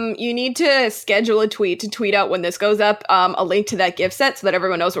find it. You need to schedule a tweet to tweet out when this goes up, a link to that gift set so that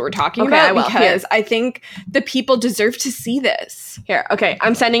everyone knows what we're talking Okay, about. I will. Because I think the people deserve to see this. Here, okay,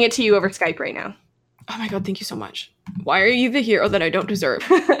 I'm sending it to you over Skype right now. Oh my god, thank you so much. Why are you the hero that I don't deserve?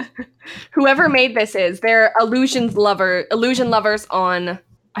 Whoever made this they're illusion lovers on.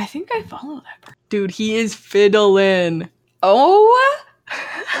 I think I follow that person. Dude, he is fiddling. Oh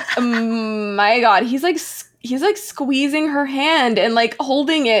my god, he's like squeezing her hand and like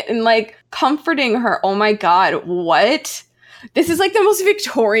holding it and like comforting her. Oh my god, what? This is like the most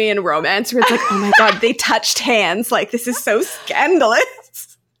Victorian romance where it's like, oh my god, they touched hands. Like, this is so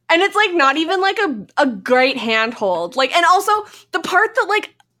scandalous. And it's like not even like a great handhold. Like, and also the part that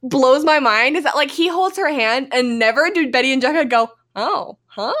like blows my mind is that like he holds her hand and never do Betty and Jughead go, oh,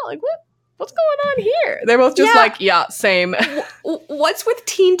 huh? Like what's going on here? They're both just like, yeah, same. What's with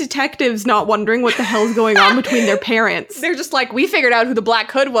teen detectives not wondering what the hell's going on between their parents? They're just like, we figured out who the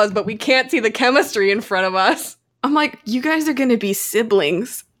Black Hood was, but we can't see the chemistry in front of us. I'm like, you guys are gonna be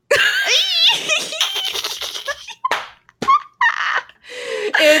siblings.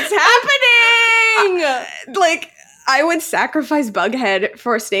 It's happening! Like, I would sacrifice Bughead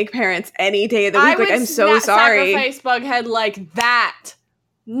for Snake parents any day of the week. Like, I'm so sorry. Sacrifice Bughead like that.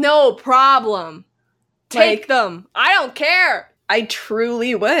 No problem. Take them. I don't care. I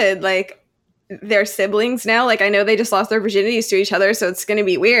truly would. Like, they're siblings now. Like, I know they just lost their virginities to each other, so it's gonna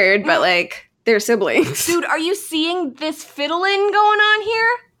be weird, but like, they're siblings. Dude, are you seeing this fiddling going on here?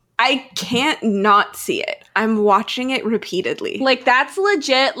 I can't not see it. I'm watching it repeatedly. Like, that's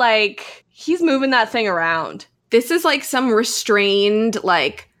legit, like, he's moving that thing around. This is like some restrained,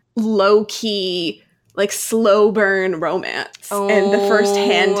 like, low-key, like, slow burn romance. And the first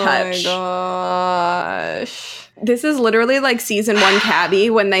hand touch. Oh my gosh. This is literally like season 1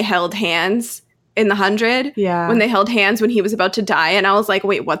 Cabby when they held hands in the 100. Yeah. When they held hands when he was about to die. And I was like,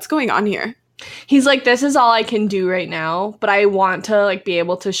 wait, what's going on here? He's like, this is all I can do right now, but I want to like be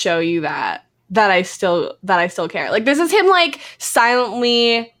able to show you that I still care. Like, this is him like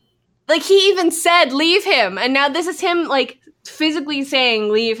silently, like he even said leave him, and now this is him like physically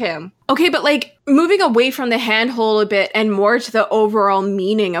saying leave him. Okay, but like moving away from the handhold a bit and more to the overall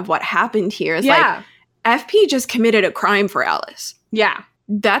meaning of what happened here is like FP just committed a crime for Alice. Yeah.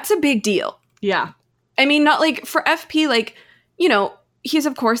 That's a big deal. Yeah. I mean, not like for FP, like, you know, he's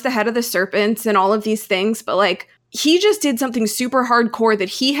of course the head of the Serpents and all of these things, but like he just did something super hardcore that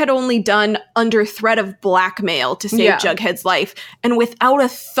he had only done under threat of blackmail to save Jughead's life, and without a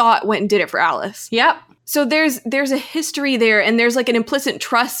thought went and did it for Alice. Yep. So there's a history there, and there's like an implicit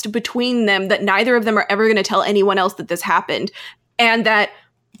trust between them that neither of them are ever going to tell anyone else that this happened, and that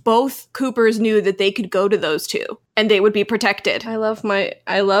both Coopers knew that they could go to those two and they would be protected. I love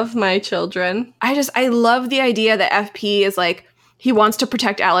my children. I love the idea that FP is like, he wants to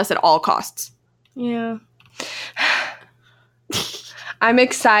protect Alice at all costs. Yeah. I'm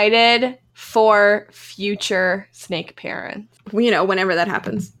excited for future Snake parents. You know, whenever that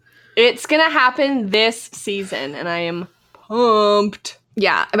happens. It's gonna happen this season, and I am pumped.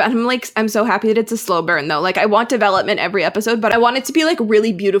 Yeah, but I'm so happy that it's a slow burn, though. Like, I want development every episode, but I want it to be, like,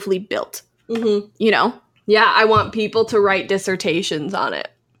 really beautifully built. Mm-hmm. You know? Yeah, I want people to write dissertations on it.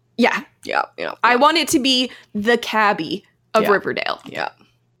 Yeah. Yeah, yeah. I want it to be the Cabby of Riverdale. Yeah.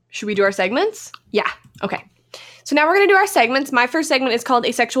 Should we do our segments? Yeah. Okay. So now we're going to do our segments. My first segment is called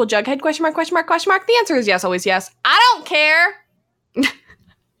Asexual Jughead, ? The answer is yes, always yes. I don't care.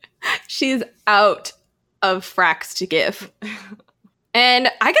 She's out of fracks to give. And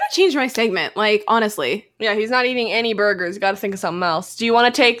I gotta change my segment, like, honestly. Yeah, he's not eating any burgers. Gotta think of something else. Do you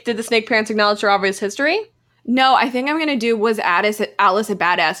want to take, did the Snake parents acknowledge their obvious history? No, I think I'm gonna do, was Alice a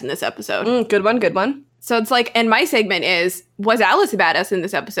badass in this episode? Good one, good one. So it's like, and my segment is, was Alice a badass in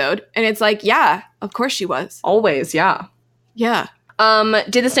this episode? And it's like, yeah, of course she was. Always, yeah. Yeah.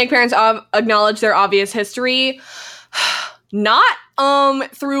 Did the Snake parents acknowledge their obvious history? Not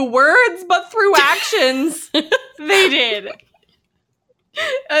through words, but through actions. They did.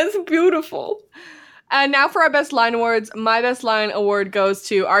 That's beautiful. And now for our best line awards. My best line award goes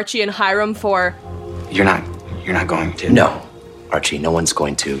to Archie and Hiram for You're not going to. No, Archie, no one's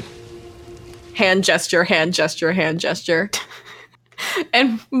going to. hand gesture, hand gesture, hand gesture.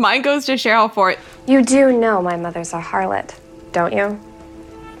 And mine goes to Cheryl for it. You do know my mother's a harlot, don't you?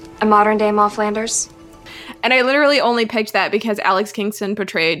 A modern-day Moll Flanders? And I literally only picked that because Alex Kingston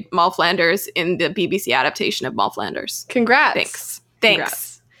portrayed Moll Flanders in the BBC adaptation of Moll Flanders. Congrats. Thanks.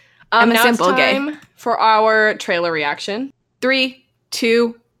 Congrats. I'm a now simple it's time gay. for our trailer reaction. 3,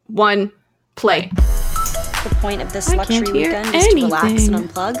 2, 1, play. The point of this I luxury can't hear weekend is to relax and anything.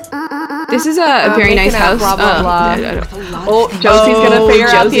 unplug. This is a very nice house. Blah, blah, blah. Oh, Josie's gonna figure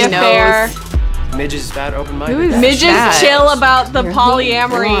out the Josie affair. knows. Midge is that open-minded. Who is Midge that? is chill about the A lot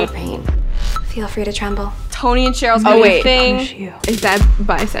polyamory. of pain. Feel free to tremble. Tony and Cheryl's Oh, doing wait. a thing. Is that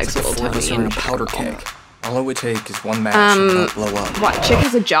bisexual? Four of us Tony are in a and powder keg. All it would take is one match and not blow up. What? Chick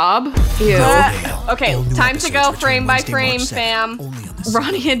has a job? Ew. Okay, time to go frame by frame, fam.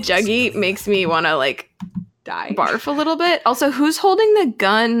 Ronnie and Juggy makes me want to like Die. barf a little bit. Also, who's holding the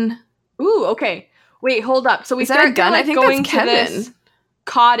gun? Ooh, okay. Wait, hold up. So we Is that start a gun? like, I think going that's to Kevin. this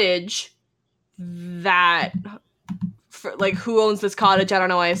cottage that, like, who owns this cottage? I don't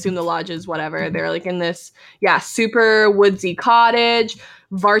know. I assume the lodges, whatever. They're like in this, super woodsy cottage.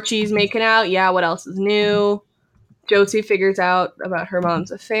 Varchie's making out. Yeah, what else is new? Josie figures out about her mom's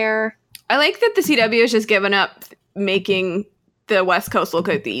affair. I like that the CW has just given up making the West Coast look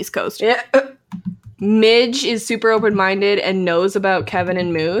like the East Coast. Yeah. Midge is super open-minded and knows about Kevin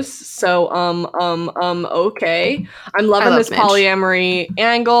and Moose. So, okay. I'm loving love this Midge. polyamory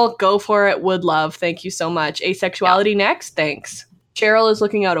angle. Go for it. Would love. Thank you so much. Asexuality next. Thanks. Cheryl is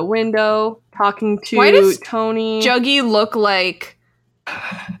looking out a window, talking to Why does Tony. Juggy look like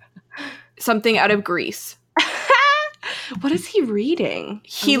something out of Grease. What is he reading?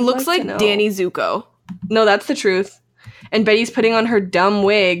 He I would looks like like to know. Danny Zuko. No, that's the truth. And Betty's putting on her dumb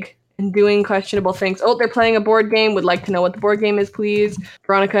wig and doing questionable things. Oh, they're playing a board game. Would like to know what the board game is, please.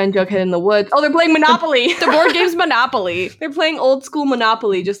 Veronica and Jughead in the woods. Oh, they're playing Monopoly. The board game's Monopoly. They're playing old school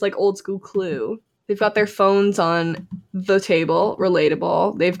Monopoly, just like old school Clue. They've got their phones on the table.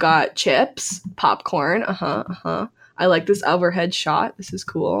 Relatable. They've got chips, popcorn. I like this overhead shot. This is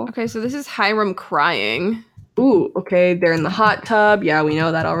cool. Okay, so this is Hiram crying. Ooh, okay. They're in the hot tub. Yeah, we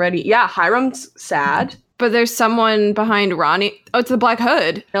know that already. Yeah, Hiram's sad. But there's someone behind Ronnie. Oh, it's the Black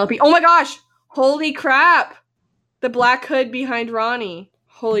Hood. Penelope. Oh my gosh! Holy crap! The Black Hood behind Ronnie.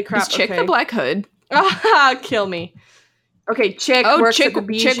 Holy crap! Is Chick okay. the Black Hood? Ah, kill me. Okay, Chick works at the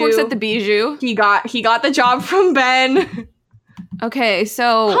Bijou. Chick works at the Bijou. He got the job from Ben. Okay,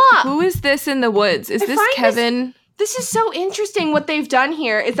 so who is this in the woods? Is this Kevin? This is so interesting. What they've done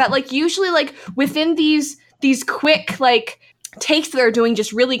here is that, like, usually, like, within these quick, like, takes that they're doing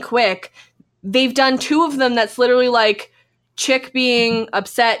just really quick, they've done two of them that's literally, like, Chick being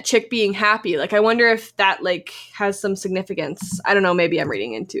upset, Chick being happy. Like, I wonder if that, like, has some significance. I don't know. Maybe I'm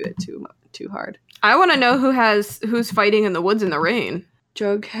reading into it too hard. I want to know who's fighting in the woods in the rain.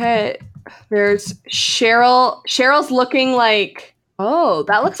 Jughead. There's Cheryl. Cheryl's looking like, oh,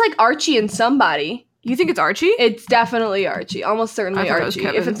 that looks like Archie and somebody. You think it's Archie? It's definitely Archie. Almost certainly I thought it was Archie.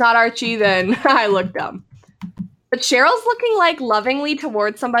 Kevin. If it's not Archie, then I look dumb. But Cheryl's looking like lovingly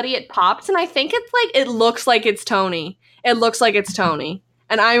towards somebody. It pops, and I think it's like, it looks like it's Tony. It looks like it's Tony.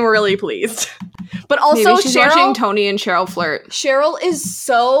 And I'm really pleased. But also, Maybe she's watching Tony and Cheryl flirt. Cheryl is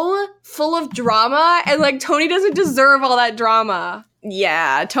so full of drama, and like Tony doesn't deserve all that drama.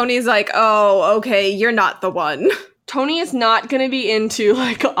 Yeah, Tony's like, oh, okay, you're not the one. Tony is not going to be into,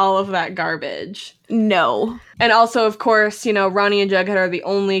 like, all of that garbage. No. And also, of course, you know, Ronnie and Jughead are the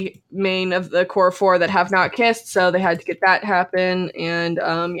only main of the core four that have not kissed, so they had to get that happen, and,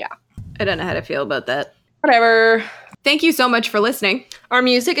 yeah. I don't know how to feel about that. Whatever. Thank you so much for listening. Our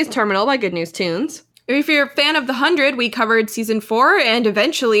music is Terminal by Good News Tunes. If you're a fan of The 100, we covered Season 4, and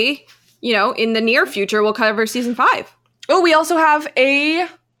eventually, you know, in the near future, we'll cover Season 5. Oh, we also have a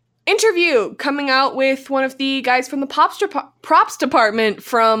interview coming out with one of the guys from the props department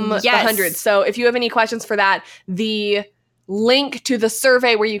from The 100. So if you have any questions for that, the link to the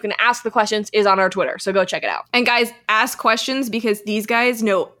survey where you can ask the questions is on our Twitter. So go check it out. And guys, ask questions because these guys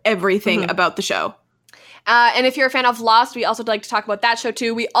know everything about the show. And if you're a fan of Lost, we also like to talk about that show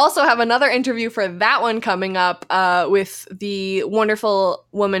too. We also have another interview for that one coming up with the wonderful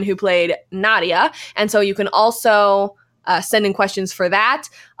woman who played Nadia. And so you can also send in questions for that.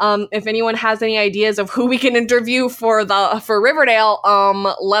 If anyone has any ideas of who we can interview for Riverdale,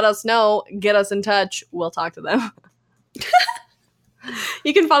 let us know. Get us in touch. We'll talk to them.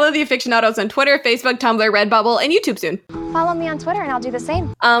 You can follow the Afictionados on Twitter, Facebook, Tumblr, Redbubble, and YouTube soon. Follow me on Twitter and I'll do the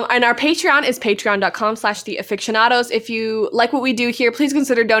same. And our Patreon is patreon.com/theafictionados. If you like what we do here, please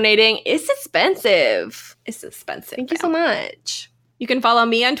consider donating. It's expensive. Thank you so much. You can follow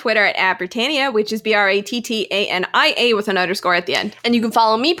me on Twitter at Britannia, which is BRATTANIA with an underscore at the end. And you can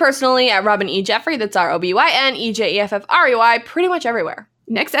follow me personally at Robin E. Jeffrey. That's ROBYNEJEFFREY, pretty much everywhere.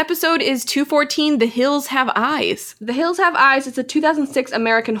 Next episode is 214, The Hills Have Eyes. The Hills Have Eyes. It's a 2006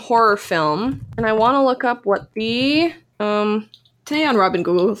 American horror film. And I want to look up what the... Today on Robin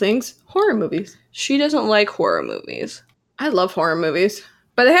Google things, horror movies. She doesn't like horror movies. I love horror movies,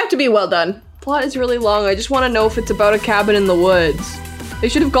 but they have to be well done. plot is really long. I just want to know if it's about a cabin in the woods. They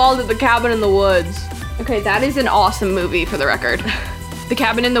should have called it The Cabin in the Woods. Okay, that is an awesome movie for the record. The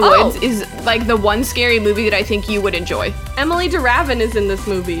Cabin in the Woods is like the one scary movie that I think you would enjoy. Emily DeRavin is in this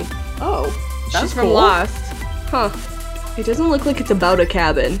movie. Oh, that's She's from cool. Lost. Huh. It doesn't look like it's about a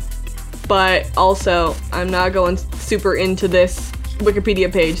cabin. But also, I'm not going super into this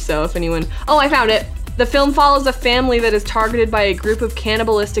Wikipedia page, so if anyone... Oh, I found it! The film follows a family that is targeted by a group of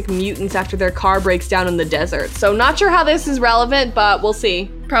cannibalistic mutants after their car breaks down in the desert. So not sure how this is relevant, but we'll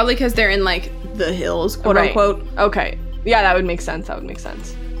see. Probably because they're in, like, the hills, quote unquote. Okay. Yeah, that would make sense.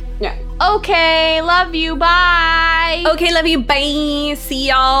 Yeah. Okay, love you, bye! Okay, love you, bye! See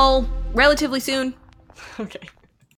y'all relatively soon. Okay.